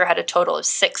mysterious creature had a total of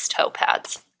 6 toe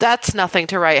pads. That's nothing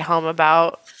to write home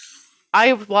about.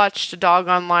 I watched a dog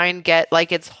online get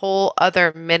like its whole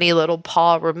other mini little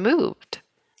paw removed.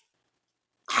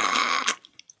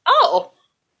 Oh,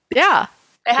 Yeah.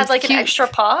 it had It's like an cute. extra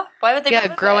paw? Why would they Yeah,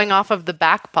 remove growing it? off of the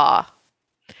back paw.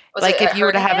 Was Like it if you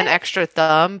were to have hurting an it? extra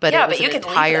thumb, but Yeah, it was but you an can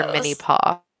leave entire those. mini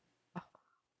paw.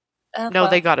 No, Well,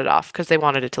 they got it off because they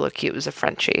wanted it to look cute. It was a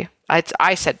Frenchie.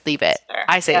 I said leave it. fair.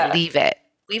 I say Yeah. leave it.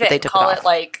 leave but it they and took it call off. it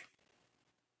like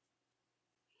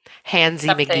Hansy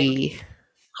something. McGee.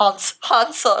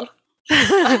 Hansel.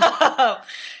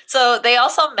 So they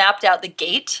also mapped out the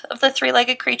gait of the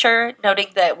 3-legged creature, noting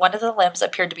that one of the limbs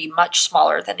appeared to be much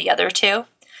smaller than the other 2.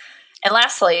 And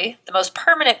lastly, the most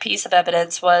permanent piece of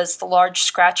evidence was the large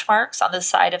scratch marks on the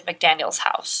side of McDaniel's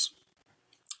house.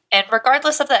 And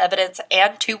regardless of the evidence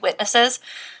and 2 witnesses,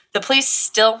 the police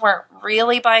still weren't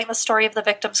really buying the story of the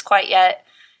victims quite yet.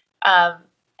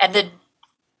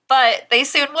 But they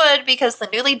soon would, because the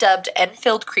newly dubbed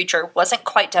Enfield creature wasn't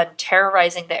quite done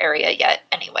terrorizing the area yet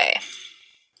anyway.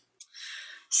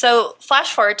 So,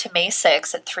 flash forward to May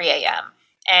 6th at 3 a.m.,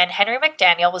 and Henry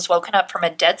McDaniel was woken up from a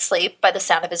dead sleep by the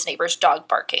sound of his neighbor's dog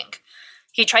barking.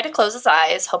 He tried to close his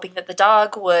eyes, hoping that the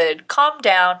dog would calm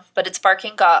down, but its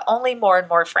barking got only more and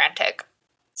more frantic.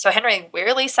 So Henry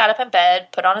wearily sat up in bed,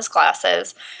 put on his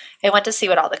glasses, and went to see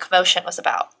what all the commotion was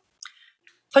about.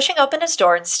 Pushing open his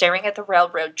door and staring at the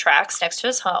railroad tracks next to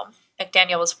his home,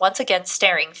 McDaniel was once again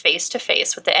staring face to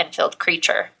face with the Enfield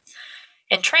creature.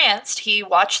 Entranced, he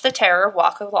watched the terror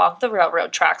walk along the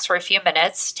railroad tracks for a few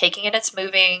minutes, taking in its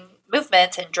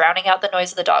movements and drowning out the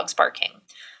noise of the dogs barking.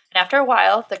 And after a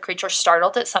while, the creature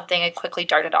startled at something and quickly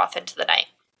darted off into the night.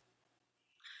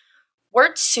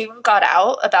 Word soon got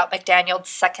out about McDaniel's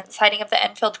second sighting of the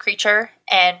Enfield creature,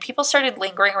 and people started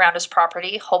lingering around his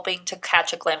property, hoping to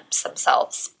catch a glimpse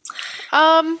themselves.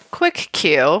 Quick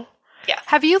cue. Yeah.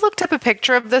 Have you looked up a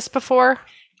picture of this before?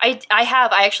 I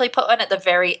have. I actually put one at the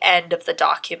very end of the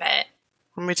document.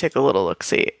 Let me take a little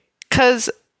look-see. Because,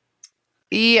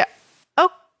 yeah. Oh,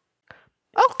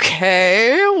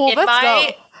 okay. Well, In that's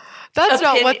my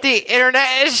not what opinion- the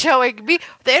internet is showing me.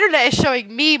 The internet is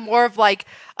showing me more of like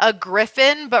a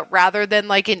griffin, but rather than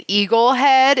like an eagle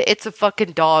head, it's a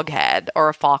fucking dog head or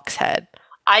a fox head.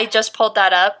 I just pulled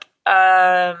that up.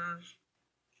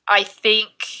 I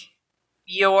think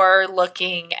you're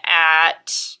looking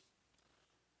at,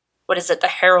 what is it, the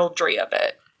heraldry of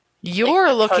it. You're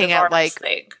the coat looking of at arms like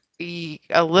thing.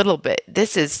 a little bit.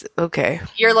 This is okay.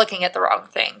 You're looking at the wrong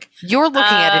thing. You're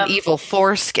looking at an Um, evil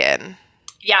foreskin.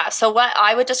 Yeah, so what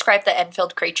I would describe the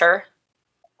Enfield creature,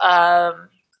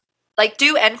 like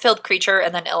do Enfield creature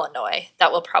and then Illinois.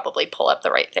 That will probably pull up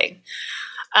the right thing.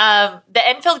 The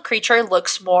Enfield creature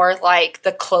looks more like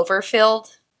the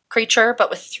Cloverfield creature, but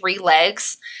with 3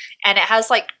 legs. And it has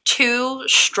like 2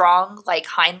 strong like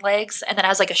hind legs, and then it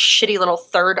has like a shitty little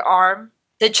third arm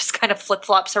that just kind of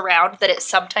flip-flops around that it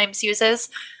sometimes uses,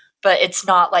 but it's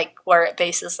not like where it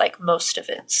bases like most of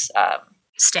its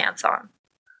stance on.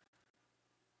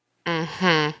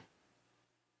 Mm-hmm.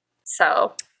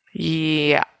 So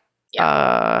Yeah.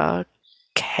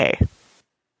 Okay.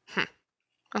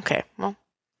 Okay. Well,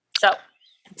 so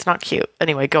it's not cute.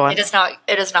 Anyway, go on. it is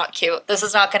not cute. This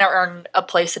is not going to earn a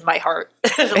place in my heart.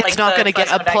 It's not going to get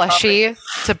a plushie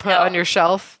to put No. on your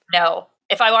shelf. No.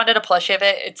 If I wanted a plushie of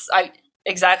it, it's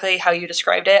exactly how you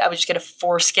described it. I would just get a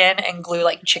foreskin and glue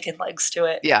like chicken legs to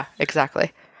it. Yeah,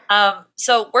 exactly.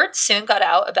 So word soon got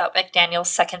out about McDaniel's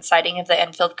second sighting of the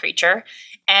Enfield creature,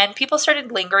 and people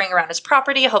started lingering around his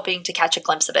property, hoping to catch a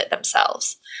glimpse of it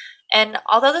themselves. And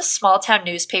although the small town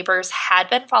newspapers had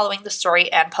been following the story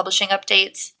and publishing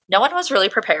updates, no one was really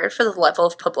prepared for the level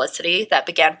of publicity that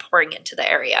began pouring into the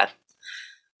area.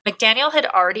 McDaniel had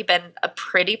already been a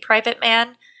pretty private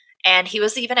man, and he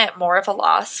was even at more of a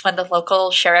loss when the local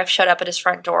sheriff showed up at his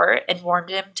front door and warned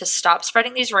him to stop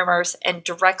spreading these rumors, and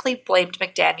directly blamed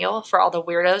McDaniel for all the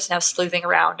weirdos now sleuthing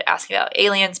around asking about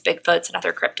aliens, Bigfoots, and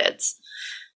other cryptids.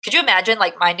 Could you imagine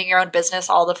like minding your own business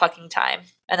all the fucking time?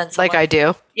 And then Like I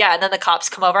do. yeah, and then the cops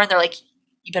come over and they're like,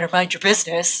 you better mind your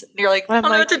business. And you're like, I I'm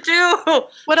don't know like, what to do.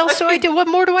 What else do I do? What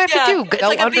more do I have to do? It's Go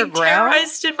like I'm being underground?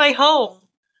 terrorized in my home.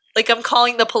 Like I'm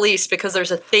calling the police because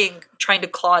there's a thing trying to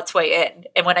claw its way in,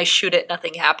 and when I shoot it,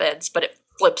 nothing happens, but it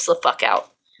flips the fuck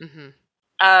out.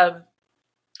 Mm-hmm.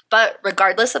 But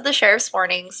regardless of the sheriff's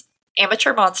warnings,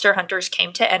 amateur monster hunters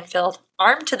came to Enfield,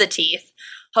 armed to the teeth,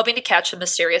 hoping to catch the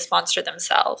mysterious monster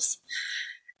themselves.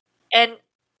 And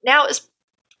now it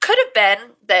could have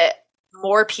been that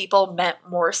more people meant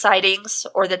more sightings,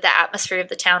 or that the atmosphere of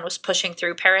the town was pushing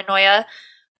through paranoia,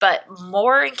 but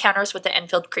more encounters with the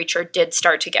Enfield creature did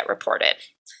start to get reported.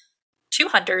 2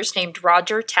 hunters named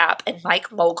Roger Tapp and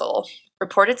Mike Mogul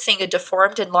reported seeing a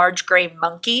deformed and large gray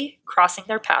monkey crossing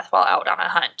their path while out on a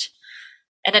hunt.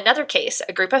 In another case,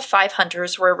 a group of 5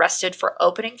 hunters were arrested for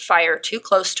opening fire too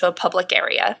close to a public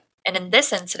area. And in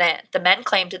this incident, the men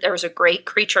claimed that there was a great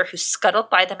creature who scuttled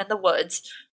by them in the woods,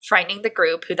 frightening the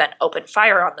group, who then opened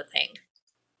fire on the thing.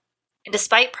 And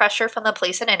despite pressure from the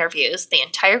police and interviews, the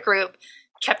entire group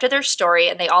kept to their story,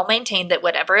 and they all maintained that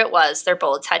whatever it was, their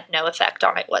bullets had no effect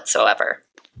on it whatsoever.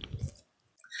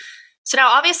 So now,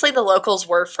 obviously, the locals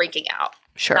were freaking out.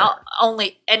 Sure. Not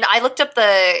only, and I looked up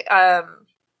the,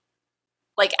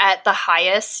 like, at the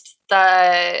highest,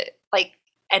 the, like,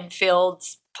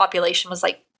 Enfield's population was,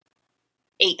 like,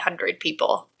 800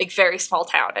 people. Like, very small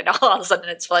town, and all of a sudden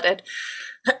it's flooded.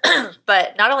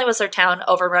 But not only was their town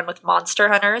overrun with monster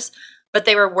hunters, but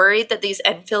they were worried that these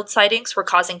Enfield sightings were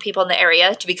causing people in the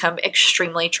area to become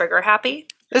extremely trigger happy.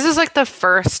 This is like the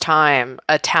first time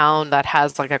a town that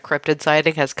has like a cryptid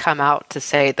sighting has come out to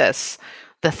say this,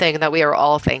 the thing that we are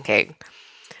all thinking.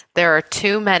 There are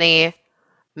too many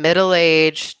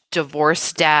middle-aged,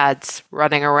 divorced dads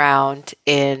running around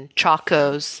in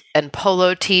chacos and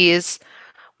polo tees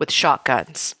with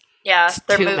shotguns. Yeah, It's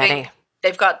they're too moving. many.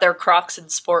 They've got their Crocs in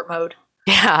sport mode.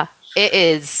 Yeah, it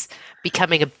is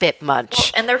becoming a bit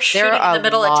much. And they're shooting are in the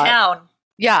middle of lot. town.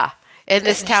 Yeah, in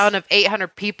this town of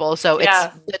 800 people, so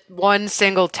Yeah. it's one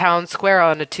single town square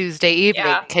on a Tuesday evening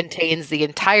Yeah. contains the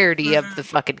entirety of the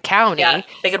fucking county. Yeah,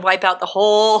 they could wipe out the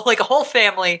whole, like a whole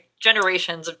family,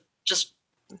 generations of just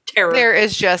terror. There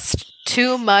is just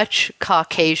too much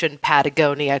Caucasian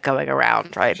Patagonia going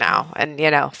around right now, and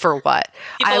for what?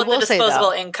 People I with will the say,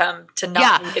 disposable though, income to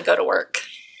not need to go to work.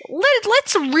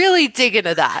 let's really dig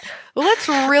into that. Let's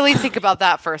really think about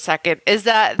that for a second. Is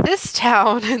that this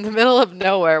town in the middle of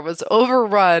nowhere was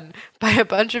overrun by a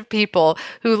bunch of people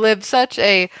who live such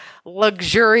a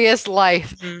luxurious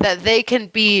life that they can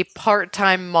be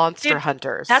part-time monster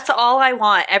hunters. That's all I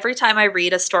want. Every time I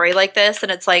read a story like this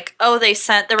and it's like, oh, they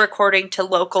sent the recording to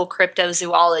local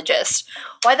cryptozoologist.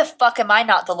 Why the fuck am I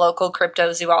not the local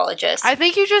cryptozoologist? I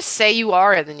think you just say you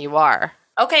are and then you are.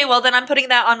 Okay, well then I'm putting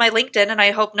that on my LinkedIn and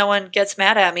I hope no one gets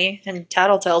mad at me and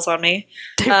tattletales on me.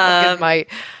 They fucking might.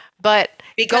 But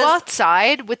because- go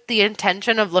outside with the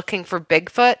intention of looking for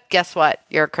Bigfoot. Guess what?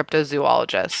 You're a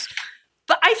cryptozoologist.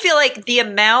 But I feel like the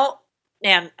amount,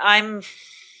 man,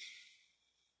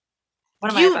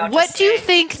 what am I about to What do you say?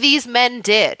 think these men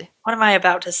did? What am I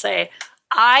about to say?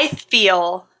 I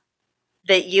feel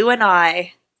that you and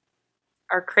I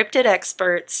are cryptid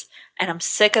experts, and I'm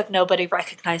sick of nobody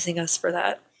recognizing us for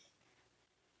that.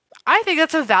 I think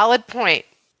that's a valid point.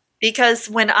 Because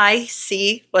when I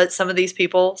see what some of these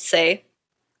people say,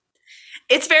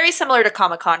 it's very similar to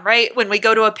Comic-Con, right? When we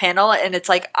go to a panel and it's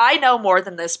like, I know more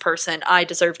than this person. I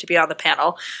deserve to be on the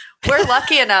panel. We're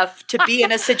lucky enough to be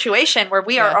in a situation where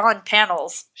we are on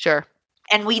panels Sure.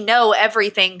 and we know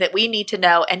everything that we need to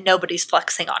know and nobody's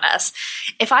flexing on us.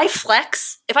 If I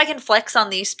can flex on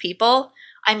these people,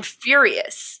 I'm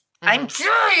furious. I'm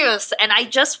furious. And I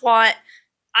just want,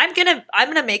 I'm going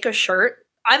to make a shirt.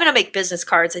 I'm going to make business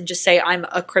cards and just say I'm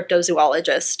a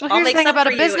cryptozoologist. Well, I'll here's the make thing some about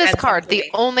for a you business and some card. for The me.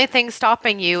 only thing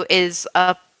stopping you is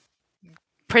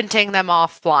printing them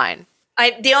offline.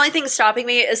 The only thing stopping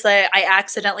me is that I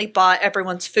accidentally bought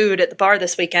everyone's food at the bar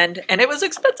this weekend and it was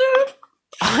expensive.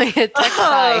 Text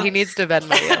Ty. He needs to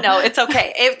Venmo you. No, it's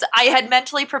okay. I had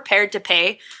mentally prepared to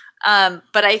pay.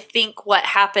 But I think what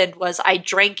happened was I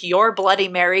drank your Bloody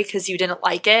Mary because you didn't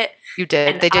like it. You did.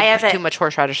 And They did I put haven't- too much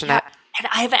horseradish in that. And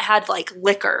I haven't had like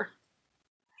liquor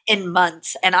in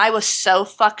months. And I was so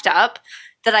fucked up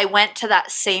that I went to that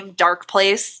same dark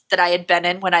place that I had been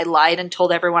in when I lied and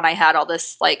told everyone I had all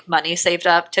this like money saved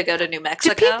up to go to New Do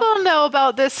Mexico. people know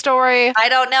about this story? I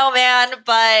don't know, man,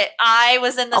 but I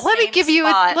was in the Let me same give you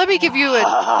spot. let me give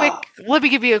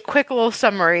you a quick little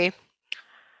summary.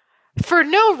 For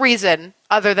no reason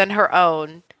other than her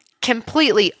own,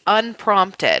 completely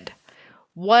unprompted,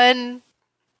 one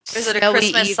Was it a snowy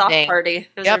Christmas sock evening- party? It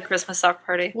was Yep. a Christmas sock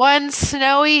party. One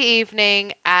snowy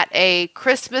evening at a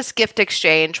Christmas gift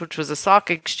exchange, which was a sock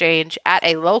exchange at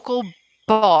a local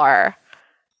bar,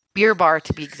 beer bar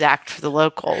to be exact for the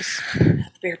locals. The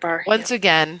beer bar. Once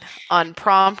again,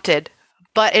 unprompted,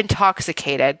 but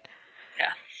intoxicated.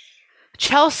 Yeah.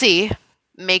 Chelsea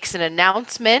makes an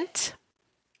announcement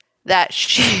that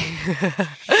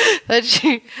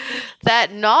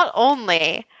that not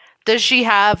only does she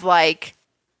have like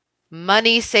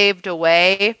money saved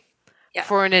away Yeah.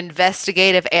 for an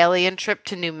investigative alien trip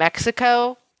to New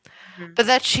Mexico? Mhm. But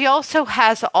that she also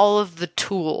has all of the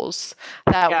tools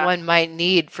that Yeah. one might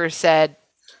need for said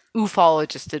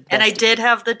ufologist investigation. And I did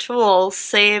have the tools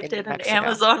saved In in New an Mexico.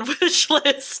 Amazon wish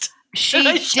list. I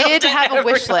She showed did it have to a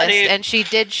wish list, everybody. and she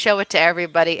did show it to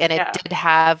everybody, and it Yeah. did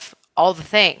have all the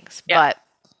things. Yeah. But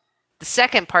the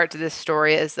second part to this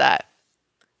story is that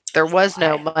there was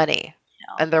no lie. money,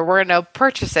 No. and there were no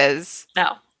purchases.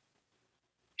 No.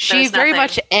 She There's very nothing.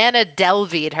 much Anna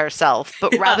Delvey'd herself,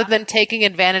 but rather Yeah. than taking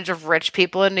advantage of rich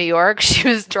people in New York, she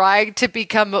was trying to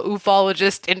become a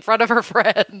ufologist in front of her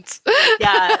friends.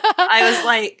 Yeah. I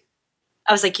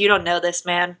was like, you don't know this,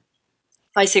 man.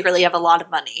 I secretly have a lot of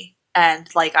money. And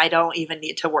like, I don't even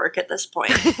need to work at this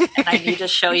point. And I need to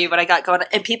show you what I got going on.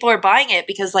 And people are buying it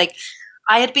because like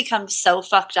I had become so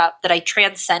fucked up that I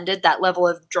transcended that level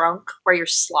of drunk where you're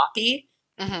sloppy.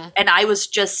 Mhm. And I was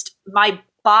just, my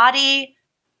body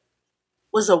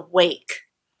was awake,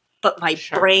 but my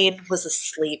Sure. brain was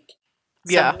asleep.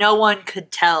 So Yeah. no one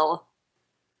could tell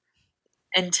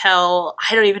until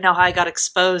I don't even know how I got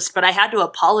exposed, but I had to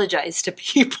apologize to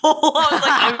people. I was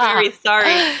like, I'm very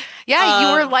sorry.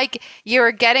 Yeah, you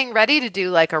were getting ready to do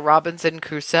like a Robinson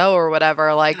Crusoe or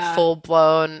whatever, like Yeah. full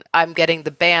blown. I'm getting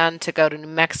the band to go to New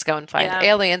Mexico and find Yeah.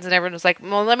 aliens, and everyone was like,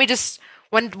 "Well, let me just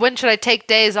when should I take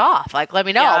days off? Like, let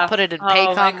me know. Yeah. I'll put it in Oh my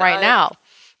Paycom right God. now."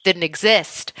 Didn't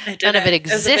exist. None of it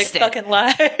existed. It was a big fucking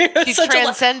lie. It was She such a lie.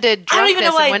 transcended I don't even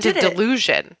know drunkenness why and I went to did it.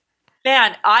 delusion.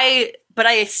 Man, but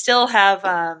I still have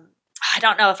I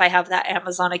don't know if I have that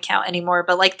Amazon account anymore,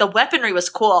 but like the weaponry was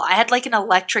cool. I had like an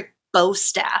electric bow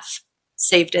staff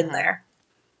saved in there.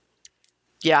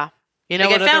 Yeah, you know Like,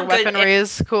 I what other found good- weaponry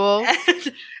is cool?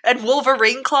 And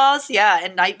Wolverine claws, yeah,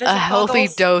 and night vision A healthy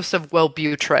goggles. dose of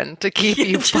Wellbutrin to keep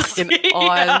you Just- fucking yeah,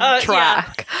 on yeah.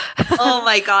 track. Oh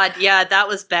my god, yeah, that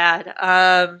was bad.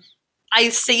 I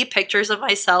see pictures of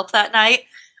myself that night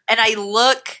and I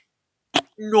look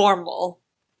normal.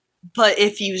 But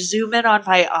if you zoom in on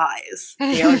my eyes,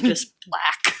 they are just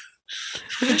black.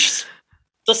 Just-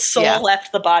 the soul Yeah.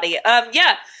 left the body.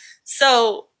 Yeah.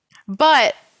 So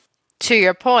But to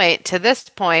your point, to this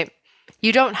point,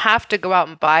 you don't have to go out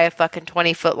and buy a fucking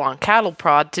 20-foot long cattle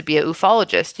prod to be a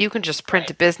ufologist. You can just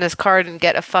print a business card and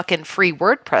get a fucking free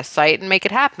WordPress site and make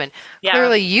it happen. Yeah.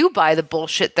 Clearly, you buy the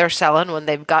bullshit they're selling when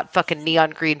they've got fucking neon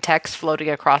green text floating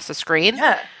across the screen.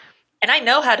 yeah. And I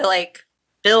know how to like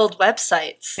build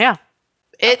websites. Yeah.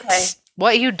 It's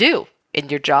what you do in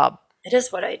your job. It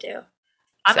is what I do.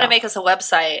 I'm So. going to make us a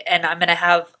website and I'm going to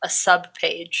have a sub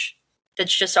page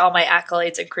that's just all my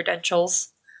accolades and credentials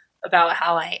about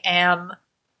how I am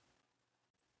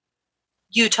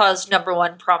Utah's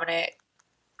 #1 prominent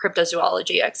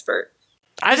cryptozoology expert.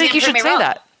 I think you Prove should me say wrong.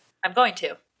 that. I'm going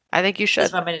to. I think you That's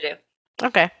should. what I'm going to do.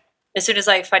 Okay. As soon as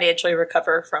I financially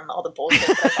recover from all the bullshit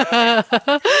that I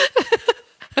thought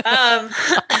I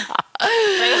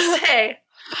I will say,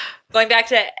 going back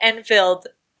to Enfield,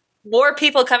 more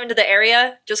people coming to the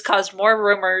area just caused more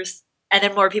rumors, and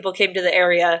then more people came to the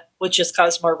area, which just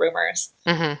caused more rumors.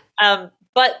 Mhm.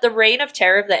 But the reign of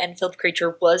terror of the Enfield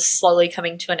creature was slowly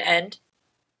coming to an end.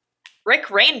 Rick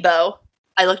Rainbow,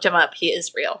 I looked him up, he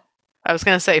is real, I was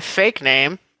going to say fake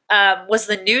name. was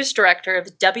the news director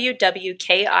of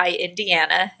WWKI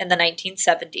Indiana in the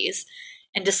 1970s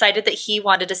and decided that he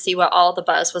wanted to see what all the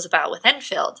buzz was about with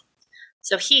Enfield.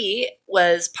 So he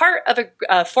was part of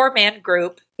a four-man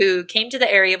group who came to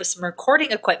the area with some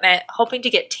recording equipment, hoping to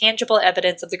get tangible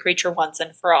evidence of the creature once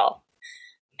and for all.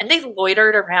 And they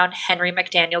loitered around Henry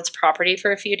McDaniel's property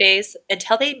for a few days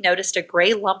until they noticed a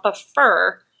gray lump of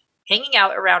fur hanging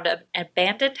out around an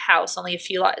abandoned house only a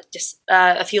few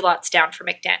lots down from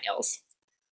McDaniel's.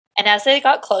 And as they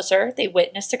got closer, they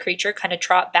witnessed the creature kind of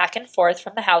trot back and forth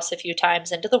from the house a few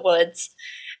times into the woods,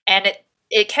 and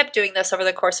it kept doing this over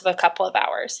the course of a couple of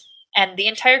hours. And the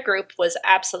entire group was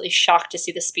absolutely shocked to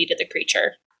see the speed of the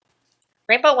creature.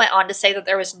 Rainbow went on to say that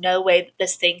there was no way that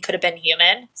this thing could have been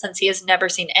human, since he has never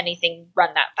seen anything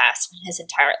run that fast in his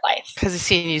entire life. Because he's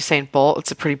seen Usain Bolt.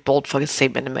 It's a pretty bold fucking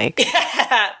statement to make.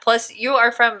 Plus, you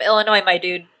are from Illinois, my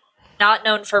dude. Not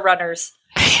known for runners.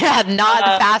 Yeah, not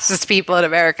the fastest people in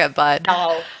America, but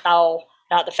No,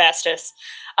 not the fastest.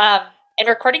 In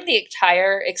recording the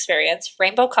entire experience,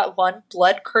 Rainbow caught one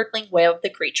blood-curdling wail of the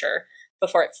creature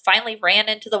before it finally ran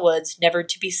into the woods, never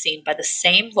to be seen by the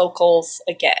same locals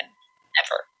again.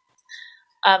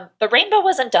 Never. But Rainbow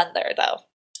wasn't done there, though.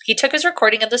 He took his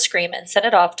recording of the scream and sent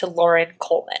it off to Lauren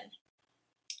Coleman.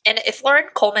 And if Lauren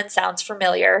Coleman sounds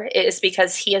familiar, it is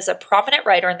because he is a prominent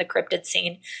writer in the cryptid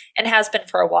scene and has been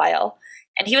for a while.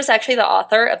 And he was actually the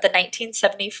author of the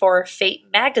 1974 Fate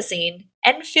magazine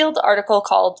Enfield article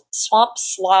called Swamp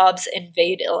Slobs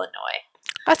Invade Illinois.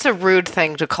 That's a rude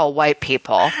thing to call white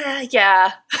people.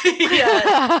 Yeah.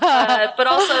 Yeah. But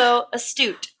also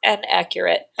astute and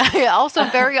accurate. Also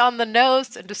very on the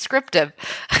nose and descriptive.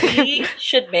 We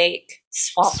should make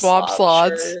swamp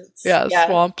slobs. shirts. Yeah,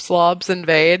 swamp slobs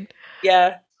invade.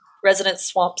 Yeah. Resident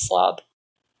swamp slob.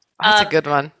 That's a good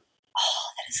one. Oh,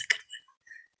 that is a good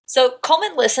one. So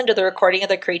Coleman listened to the recording of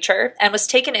the creature and was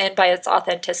taken in by its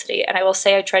authenticity. And I will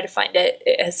say I tried to find it.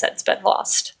 It has since been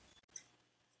lost.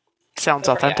 Sounds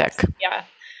authentic. Yeah.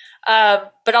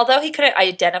 But although he couldn't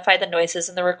identify the noises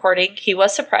in the recording, he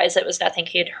was surprised it was nothing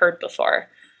he had heard before.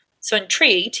 So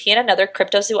intrigued, he and another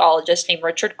cryptozoologist named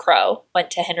Richard Crowe went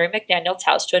to Henry McDaniel's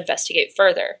house to investigate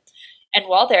further. And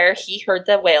while there, he heard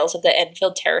the wails of the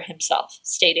Enfield Terror himself,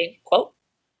 stating, quote,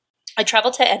 I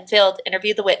traveled to Enfield,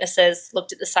 interviewed the witnesses,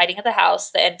 looked at the siding of the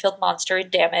house, the Enfield monster had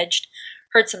damaged,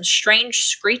 heard some strange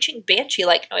screeching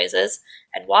banshee-like noises,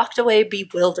 and walked away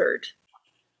bewildered.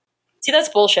 See, that's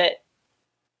bullshit.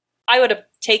 I would have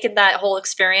taken that whole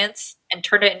experience and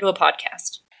turned it into a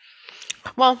podcast.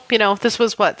 Well, this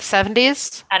was what, the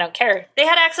 70s? I don't care. They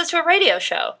had access to a radio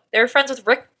show. They were friends with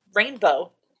Rick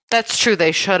Rainbow. That's true.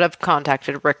 They should have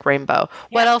contacted Rick Rainbow. Yeah.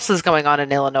 What else is going on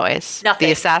in Illinois? Nothing.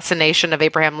 The assassination of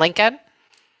Abraham Lincoln?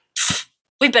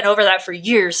 We've been over that for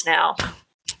years now.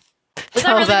 Was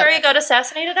that really where he got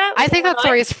assassinated at? I think that's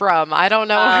where he's from. I don't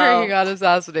know where he got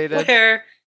assassinated. Where?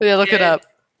 Yeah, look it up.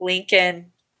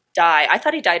 Lincoln die? I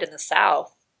thought he died in the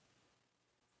South.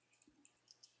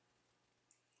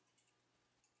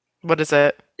 What is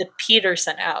it? The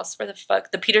Peterson House. Where the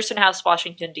fuck? The Peterson House,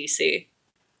 Washington, D.C.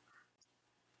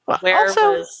 Where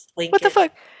also, was Lincoln? What the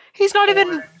fuck? He's not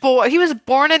even born. He was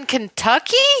born in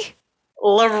Kentucky?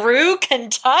 LaRue,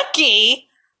 Kentucky?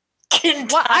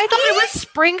 Kentucky? What? I thought it was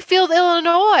Springfield,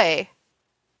 Illinois.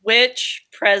 Which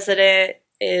president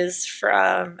is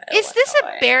from Illinois? Is this a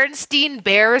Berenstain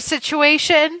Bears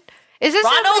situation? Is this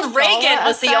Ronald Reagan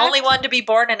was the only one to be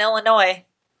born in Illinois.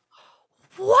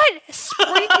 What?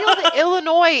 Springfield,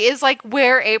 Illinois is like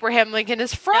where Abraham Lincoln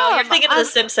is from. No, you're thinking of The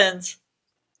Simpsons.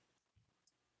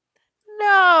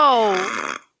 No.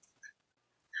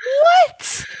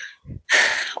 What?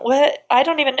 What? I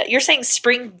don't even know. You're saying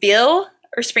Springville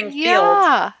or Springfield?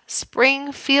 Yeah,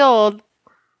 Springfield.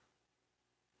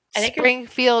 I think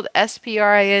Springfield,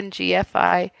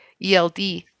 Springfield,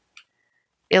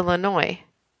 Illinois.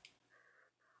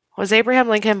 Was Abraham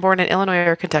Lincoln born in Illinois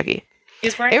or Kentucky? He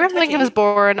was born in Abraham Kentucky. Lincoln was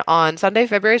born on Sunday,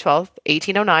 February 12th,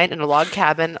 1809, in a log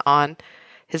cabin on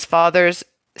his father's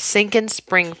Sinkin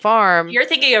Spring farm. You're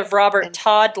thinking of Robert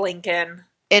Todd Lincoln.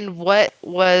 In what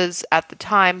was at the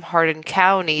time Hardin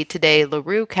County, today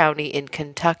LaRue County in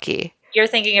Kentucky. You're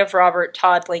thinking of Robert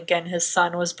Todd Lincoln. His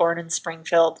son was born in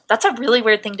Springfield. That's a really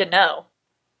weird thing to know.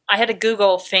 I had to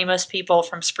Google famous people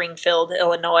from Springfield,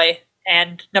 Illinois,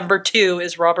 and number 2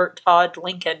 is Robert Todd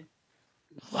Lincoln.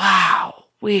 Wow,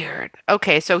 weird.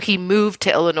 Okay, so he moved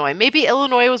to Illinois. Maybe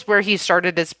Illinois was where he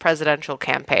started his presidential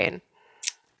campaign.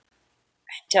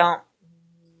 I don't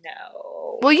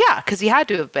know. Well, yeah, because he had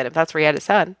to have been if that's where he had his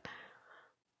son.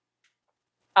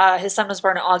 His son was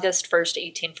born August 1st,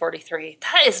 1843.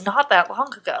 That is not that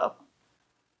long ago.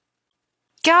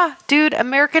 Yeah, dude,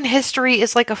 American history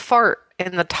is like a fart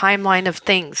in the timeline of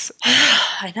things.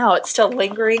 I know, it's still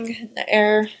lingering in the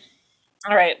air.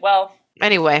 All right, well.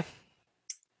 Anyway.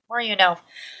 More you know.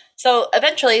 So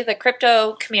eventually, the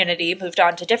crypto community moved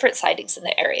on to different sightings in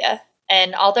the area.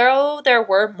 And although there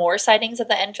were more sightings of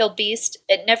the Enfield beast,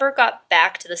 it never got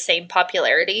back to the same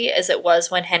popularity as it was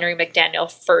when Henry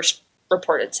McDaniel first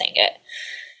reported seeing it.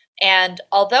 And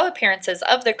although appearances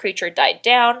of the creature died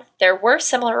down, there were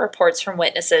similar reports from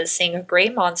witnesses seeing a gray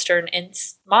monster in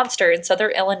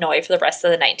southern Illinois for the rest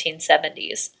of the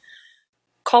 1970s.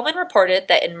 Coleman reported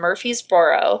that in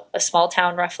Murfreesboro, a small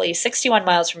town roughly 61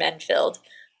 miles from Enfield,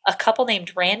 a couple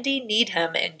named Randy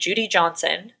Needham and Judy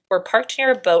Johnson were parked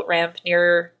near a boat ramp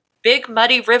near Big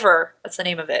Muddy River. That's the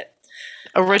name of it.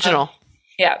 Original.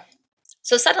 Yeah.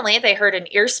 So suddenly they heard an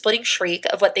ear-splitting shriek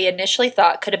of what they initially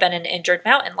thought could have been an injured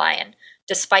mountain lion,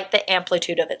 despite the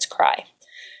amplitude of its cry.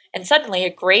 And suddenly a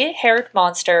gray-haired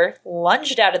monster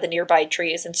lunged out of the nearby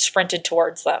trees and sprinted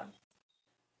towards them.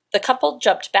 The couple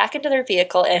jumped back into their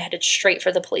vehicle and headed straight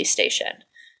for the police station.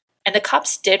 And the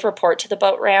cops did report to the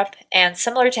boat ramp, and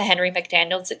similar to Henry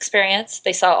McDaniel's experience,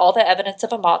 they saw all the evidence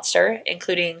of a monster,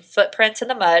 including footprints in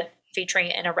the mud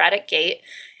featuring an erratic gait,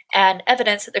 and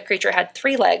evidence that the creature had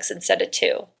 3 legs instead of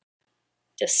 2.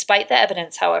 Despite the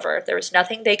evidence, however, there was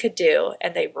nothing they could do,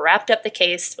 and they wrapped up the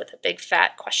case with a big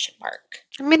fat question mark.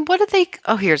 I mean, what did they?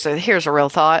 Oh, here's a real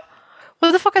thought.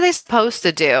 What the fuck are they supposed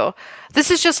to do? This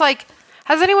is just like,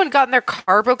 has anyone gotten their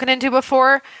car broken into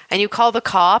before? And you call the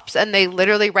cops, and they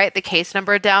literally write the case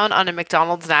number down on a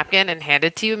McDonald's napkin and hand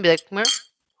it to you, and be like,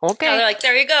 okay, Yeah, they're like,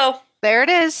 there you go. there it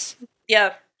is.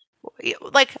 Yeah.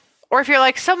 Like, or if you're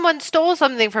like, someone stole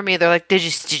something from me, they're like, did you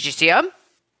see them?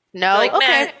 No, They're like, okay.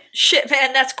 man, shit,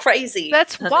 man, that's crazy.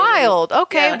 That's And they wild.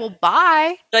 Okay, yeah. well,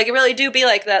 bye. Like, it really do be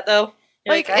like that, though.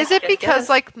 You're Like, "I is it because, guess."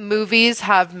 like, movies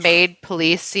have made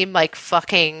police seem like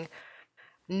fucking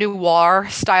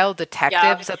noir-style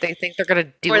detectives that they think they're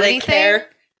gonna do Where they anything? care?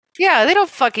 Yeah, they don't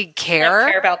fucking They care.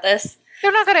 don't care about this.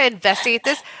 They're not gonna investigate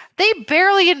this. They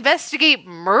barely investigate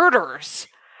murders.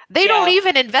 They don't Yeah.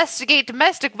 even investigate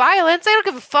domestic violence. They don't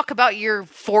give a fuck about your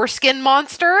foreskin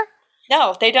monster.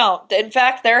 No, they don't. In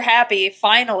fact, they're happy,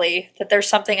 finally, that there's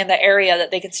something in the area that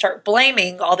they can start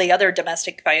blaming all the other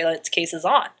domestic violence cases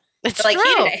on. It's Like, he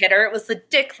true. didn't hit her, it was the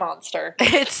dick monster.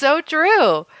 It's so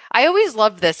true. I always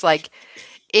love this, like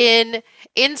in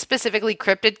specifically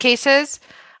cryptid cases,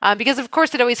 because of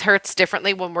course it always hurts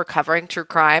differently when we're covering true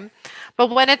crime. But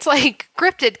when it's like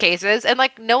cryptid cases and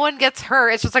like no one gets hurt,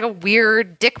 it's just like a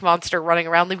weird dick monster running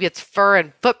around, leaving its fur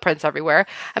and footprints everywhere,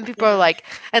 and people are like,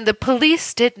 and the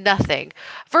police did nothing.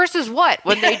 Versus what?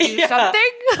 When they do Yeah.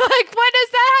 something? Like, when does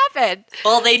that happen?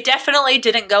 Well, they definitely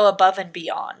didn't go above and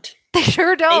beyond. They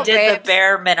sure don't. They did the babes.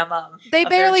 bare minimum. They of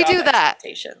their barely job do that.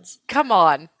 expectations. Come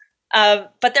on.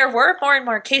 But there were more and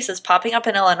more cases popping up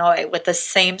in Illinois with the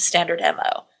same standard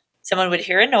MO. Someone would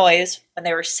hear a noise when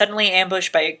they were suddenly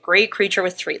ambushed by a gray creature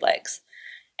with 3 legs.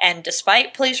 And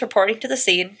despite police reporting to the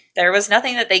scene, there was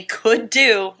nothing that they could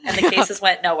do, and the cases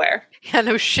went nowhere. Yeah,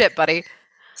 no shit, buddy.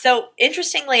 So,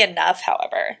 interestingly enough,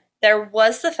 however, there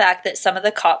was the fact that some of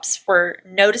the cops were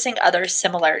noticing other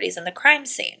similarities in the crime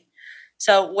scene.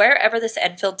 So, wherever this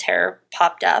Enfield terror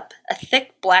popped up, a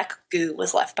thick black goo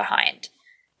was left behind.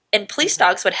 And police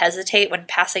dogs would hesitate when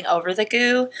passing over the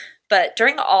goo, but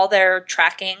during all their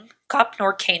tracking, Cop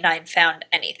nor K9 found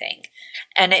anything.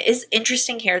 And it is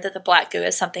interesting here that the black goo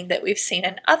is something that we've seen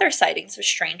in other sightings of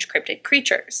strange cryptid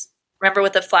creatures. Remember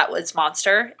with the Flatwoods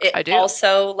monster? I do. It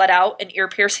also let out an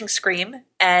ear-piercing scream,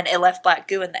 and it left black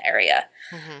goo in the area.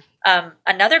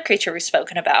 Another creature we've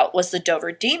spoken about was the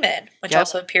Dover Demon, which Yep.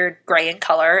 also appeared gray in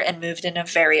color and moved in a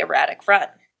very erratic run.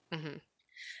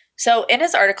 So, in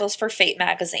his articles for Fate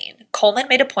magazine, Coleman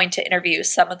made a point to interview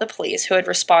some of the police who had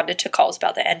responded to calls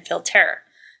about the Enfield terror.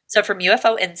 So, from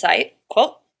UFO Insight,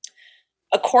 quote,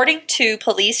 according to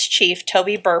police chief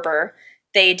Toby Berber,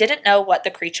 they didn't know what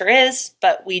the creature is,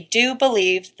 but we do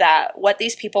believe that what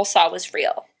these people saw was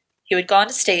real. He would go on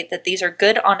to state that these are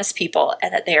good, honest people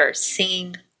and that they are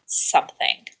seeing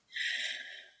something.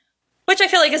 Which I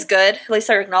feel like is good. At least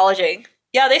they're acknowledging,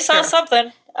 yeah, they saw Sure.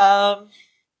 something.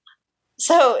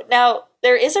 So now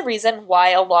there is a reason why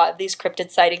a lot of these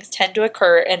cryptid sightings tend to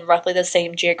occur in roughly the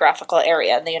same geographical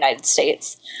area in the United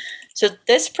States. So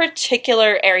this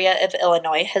particular area of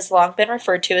Illinois has long been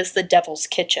referred to as the Devil's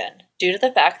Kitchen, due to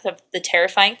the fact of the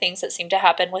terrifying things that seem to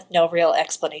happen with no real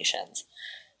explanations.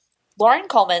 Lauren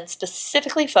Coleman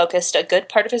specifically focused a good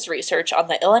part of his research on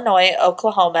the Illinois,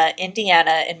 Oklahoma,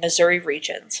 Indiana, and Missouri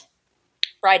regions,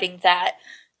 writing that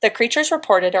the creatures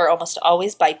reported are almost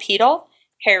always bipedal,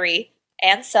 hairy,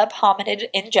 and subhominid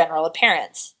in general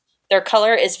appearance. Their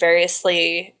color is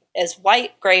variously as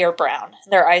white, gray, or brown.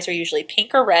 Their eyes are usually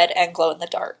pink or red and glow in the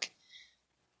dark.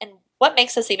 And what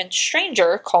makes this even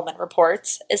stranger, Coleman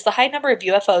reports, is the high number of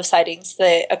UFO sightings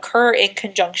that occur in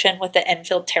conjunction with the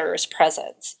Enfield terror's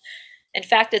presence. In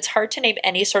fact, it's hard to name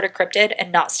any sort of cryptid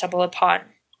and not stumble upon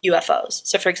UFOs.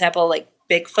 So, for example, like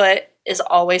Bigfoot is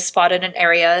always spotted in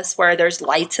areas where there's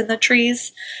lights in the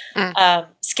trees.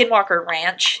 Skinwalker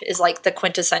Ranch is like the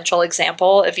quintessential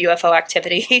example of UFO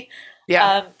activity.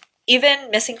 Yeah. Even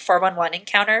missing 411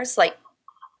 encounters, like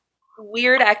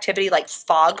weird activity like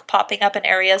fog popping up in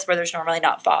areas where there's normally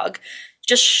not fog.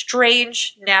 Just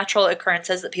strange natural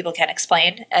occurrences that people can't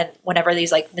explain, and whenever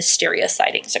these like mysterious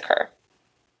sightings occur.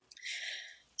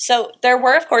 So there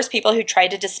were, of course, people who tried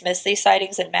to dismiss these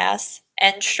sightings en masse.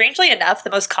 And strangely enough,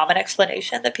 the most common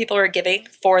explanation that people were giving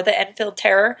for the Enfield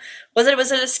terror was that it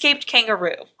was an escaped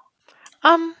kangaroo.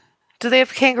 Do they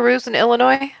have kangaroos in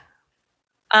Illinois?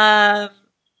 I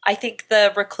think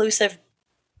the reclusive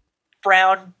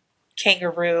brown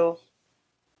kangaroo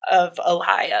of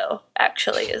Ohio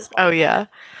actually is one. Oh yeah.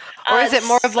 Or is it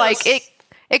more of so like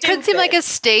it could seem like stupid. a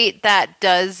state that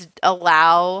does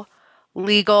allow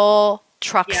legal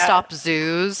truck Yeah. stop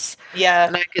zoos, Yeah.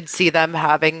 and I could see them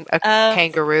having a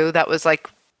kangaroo that was like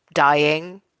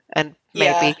dying and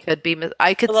maybe Yeah. could be.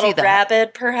 I could A little see that.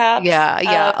 rabid, perhaps.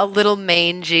 Yeah, a little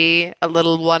mangy, a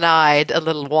little one-eyed, a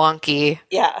little wonky,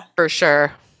 Yeah. for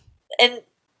sure. And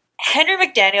Henry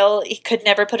McDaniel, he could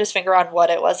never put his finger on what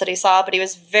it was that he saw, but he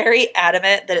was very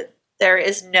adamant that there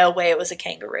is no way it was a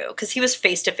kangaroo because he was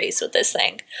face to face with this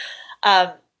thing.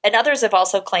 And others have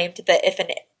also claimed that if an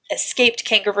escaped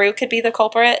kangaroo could be the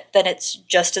culprit, then it's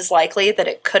just as likely that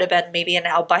it could have been maybe an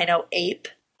albino ape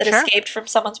that Sure. escaped from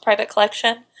someone's private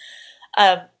collection.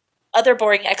 Other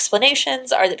boring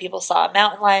explanations are that people saw a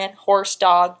mountain lion, horse,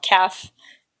 dog, calf,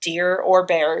 deer, or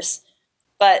bears.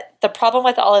 But the problem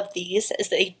with all of these is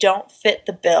that they don't fit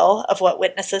the bill of what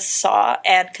witnesses saw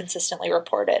and consistently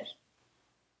reported.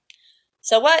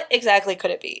 So what exactly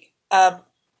could it be?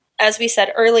 As we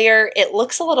said earlier, it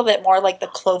looks a little bit more like the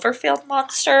Cloverfield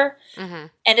monster, Hmm.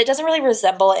 and it doesn't really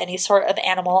resemble any sort of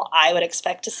animal I would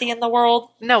expect to see in the world.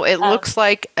 No, it looks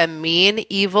like a mean,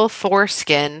 evil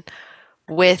foreskin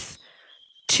with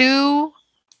 2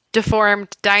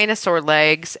 deformed dinosaur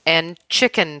legs and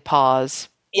chicken paws.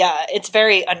 Yeah, it's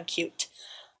very uncute.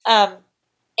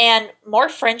 And more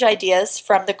fringe ideas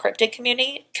from the cryptid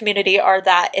community are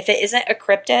that if it isn't a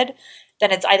cryptid,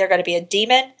 then it's either got to be a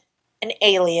demon, an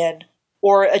alien,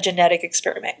 or a genetic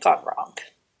experiment gone wrong.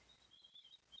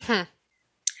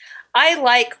 I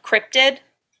like cryptid.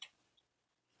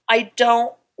 I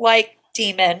don't like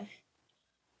demon.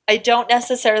 I don't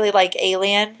necessarily like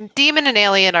alien. Demon and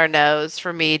alien are no's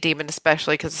for me. Demon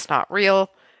especially because it's not real.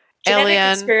 Genetic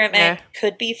Alien, experiment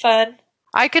could be fun.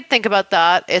 I could think about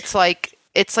that. It's like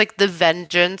the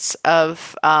vengeance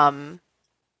of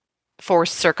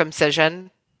forced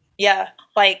circumcision. Yeah,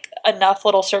 like enough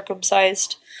little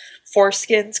circumcised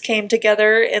foreskins came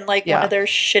together in like one Yeah. of their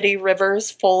shitty rivers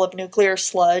full of nuclear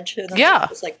sludge. And then Yeah. it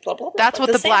was like blah, blah, blah, That's like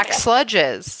what the black same guy. sludge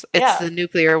is. It's Yeah. the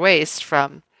nuclear waste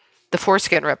from the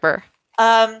foreskin ripper.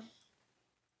 But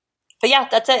yeah,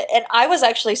 that's it. And I was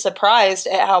actually surprised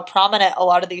at how prominent a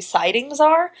lot of these sightings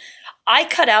are. I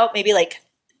cut out maybe like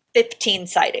 15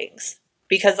 sightings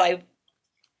because I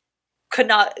could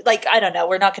not, like, I don't know,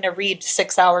 we're not going to read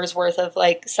 6 hours worth of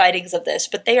like sightings of this,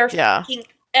 but they are Yeah. fucking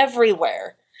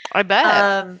everywhere. I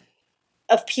bet.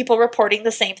 Of people reporting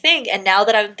the same thing. And now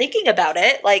that I'm thinking about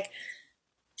it, like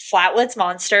Flatwoods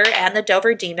Monster and the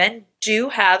Dover Demon do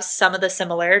have some of the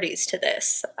similarities to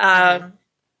this.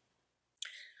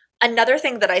 Another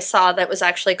thing that I saw that was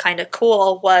actually kind of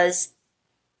cool was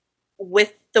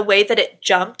with the way that it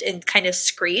jumped and kind of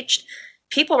screeched,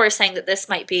 people were saying that this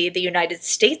might be the United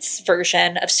States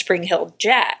version of Spring Hill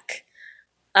Jack.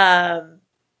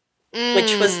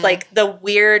 Which was Mm. like the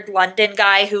weird London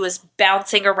guy who was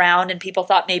bouncing around and people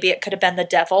thought maybe it could have been the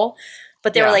devil.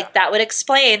 But they were Yeah. like, that would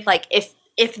explain, like, if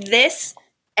this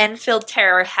Enfield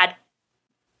Terror had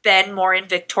been more in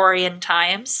Victorian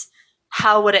times,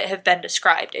 how would it have been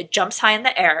described? It jumps high in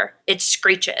the air, it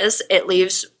screeches, it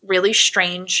leaves really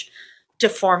strange,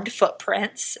 deformed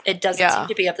footprints. It doesn't Yeah. seem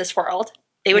to be of this world.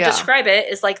 They would Yeah. describe it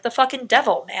as like the fucking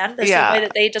devil, man. The Yeah. same way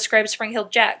that they describe Spring Hill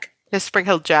Jack. His Spring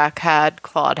Hill Jack had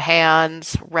clawed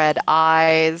hands, red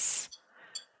eyes.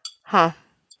 Huh.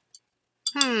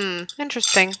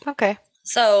 Interesting. Okay.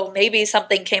 So maybe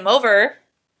something came over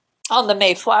on the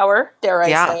Mayflower, dare I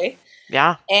Yeah. say,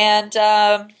 Yeah. and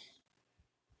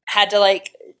had to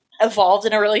like evolved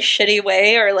in a really shitty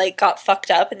way or like got fucked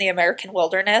up in the American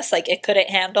wilderness. Like it couldn't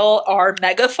handle our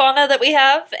megafauna that we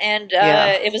have, and Yeah.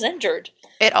 it was injured.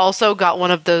 It also got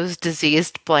one of those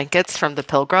diseased blankets from the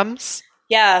Pilgrims.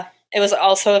 Yeah, it was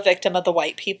also a victim of the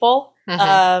white people.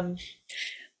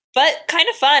 But kind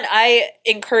of fun. I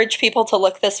encourage people to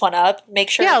look this one up. Make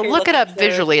sure Yeah, if you're look it looking up for-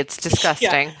 visually. It's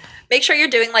disgusting. Make sure you're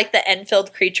doing like the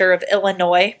Enfield creature of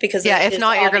Illinois because Yeah, it if is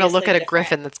not, you're going to look obviously at a different.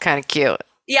 griffin that's kind of cute.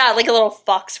 Yeah, like a little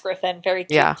fox griffin. Very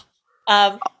cute. Yeah.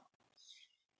 Um,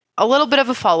 A little bit of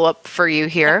a follow-up for you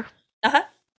here. Uh-huh.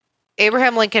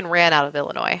 Abraham Lincoln ran out of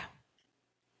Illinois.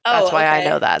 oh, That's why I okay.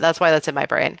 know that. That's why that's in my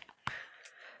brain.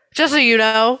 Just so you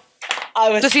know. I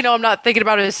was Just so you know I'm not thinking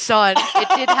about his son. It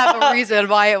did have a reason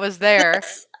why it was there.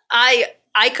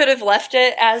 I could have left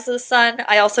it as the son.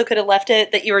 I also could have left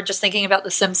it that you were just thinking about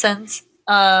The Simpsons.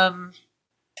 I'm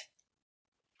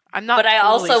not But I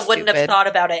totally also wouldn't have stupid. thought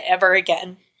about it ever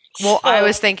again. Well, I So-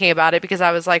 was thinking about it because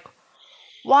I was like,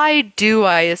 why do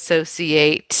I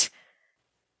associate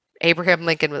Abraham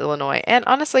Lincoln with Illinois? And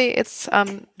honestly, it's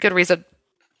good reason.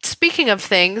 Speaking of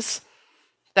things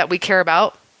that we care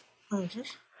about,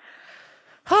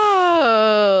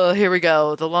 oh, here we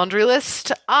go. The laundry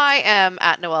list. I am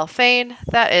at Noelle Fain.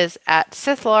 That is at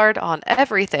Sithlard on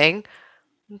everything.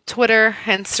 Twitter,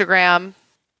 Instagram.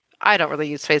 I don't really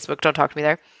use Facebook. Don't talk to me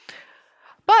there.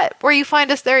 But where you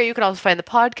find us there, you can also find the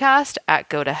podcast at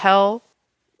Go to Hell.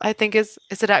 I think is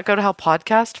it at Go to Hell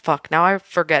podcast? Fuck, now I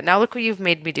forget. Now look what you've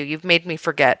made me do. You've made me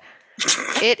forget.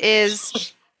 It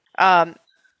is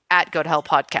at Go to Hell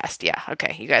podcast. Yeah,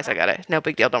 okay, you guys, I got it. No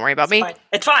big deal. Don't worry about me. Fine.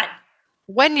 It's fine.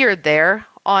 When you're there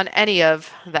on any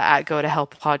of the at Go to Hell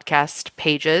podcast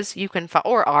pages, you can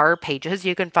or our pages,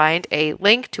 you can find a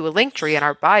link to a link tree in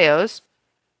our bios.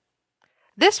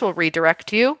 This will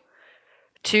redirect you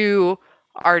to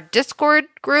our Discord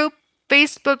group,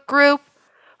 Facebook group,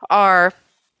 our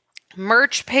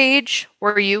merch page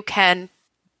where you can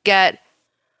get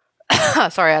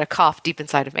sorry, I had a cough deep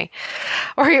inside of me.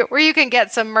 Where you can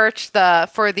get some merch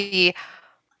for the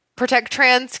Protect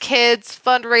Trans Kids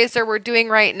fundraiser we're doing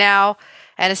right now,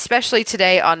 and especially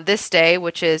today on this day,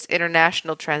 which is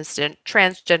International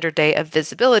Transgender Day of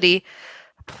Visibility.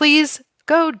 Please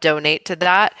go donate to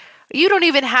that. You don't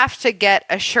even have to get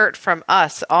a shirt from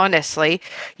us, honestly.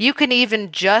 You can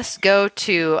even just go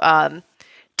to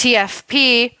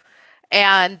TFP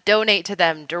and donate to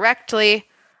them directly,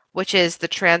 which is the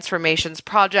Transformations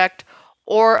Project.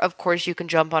 Or, of course, you can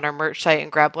jump on our merch site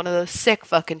and grab one of those sick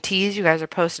fucking tees. You guys are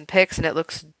posting pics, and it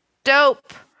looks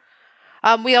dope.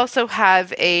 We also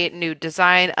have a new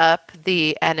design up,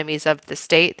 the Enemies of the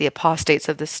State, the Apostates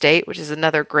of the State, which is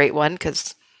another great one,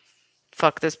 because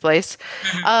fuck this place.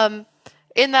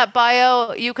 In that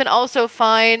bio, you can also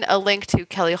find a link to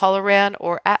Kelly Holloran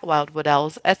or at Wildwood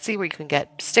Owls Etsy, where you can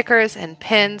get stickers and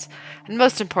pins. And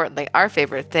most importantly, our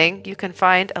favorite thing, you can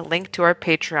find a link to our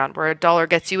Patreon, where $1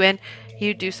 gets you in.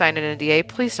 You do sign an NDA.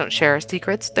 Please don't share our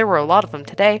secrets. There were a lot of them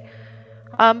today.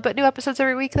 But new episodes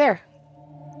every week there.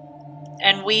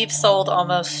 And we've sold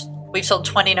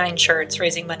 29 shirts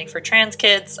raising money for trans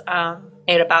kids.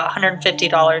 Made about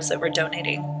 $150 that we're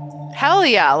donating. Hell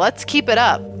yeah, let's keep it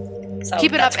up. So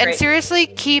keep it up. great. And seriously,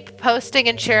 keep posting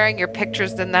and sharing your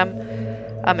pictures in them.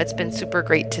 It's been super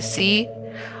great to see.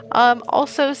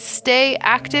 Also, stay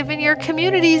active in your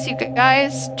communities, you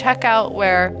guys. Check out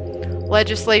where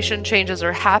legislation changes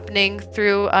are happening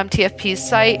through TFP's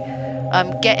site.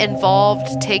 Get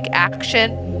involved, take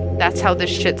action. That's how this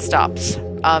shit stops.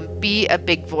 Be a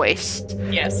big voice.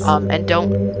 Yes. And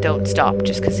don't stop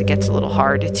just because it gets a little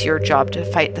hard. It's your job to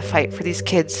fight the fight for these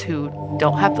kids who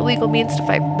don't have the legal means to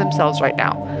fight for themselves right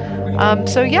now.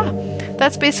 So yeah,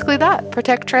 that's basically that.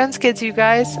 Protect trans kids, you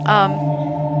guys.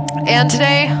 And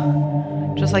today,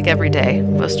 just like every day,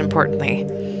 most importantly,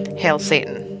 hail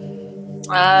Satan.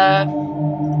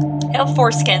 Hail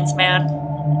foreskins, man.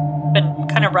 Been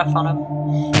kind of rough on them.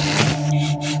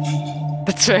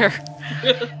 That's fair.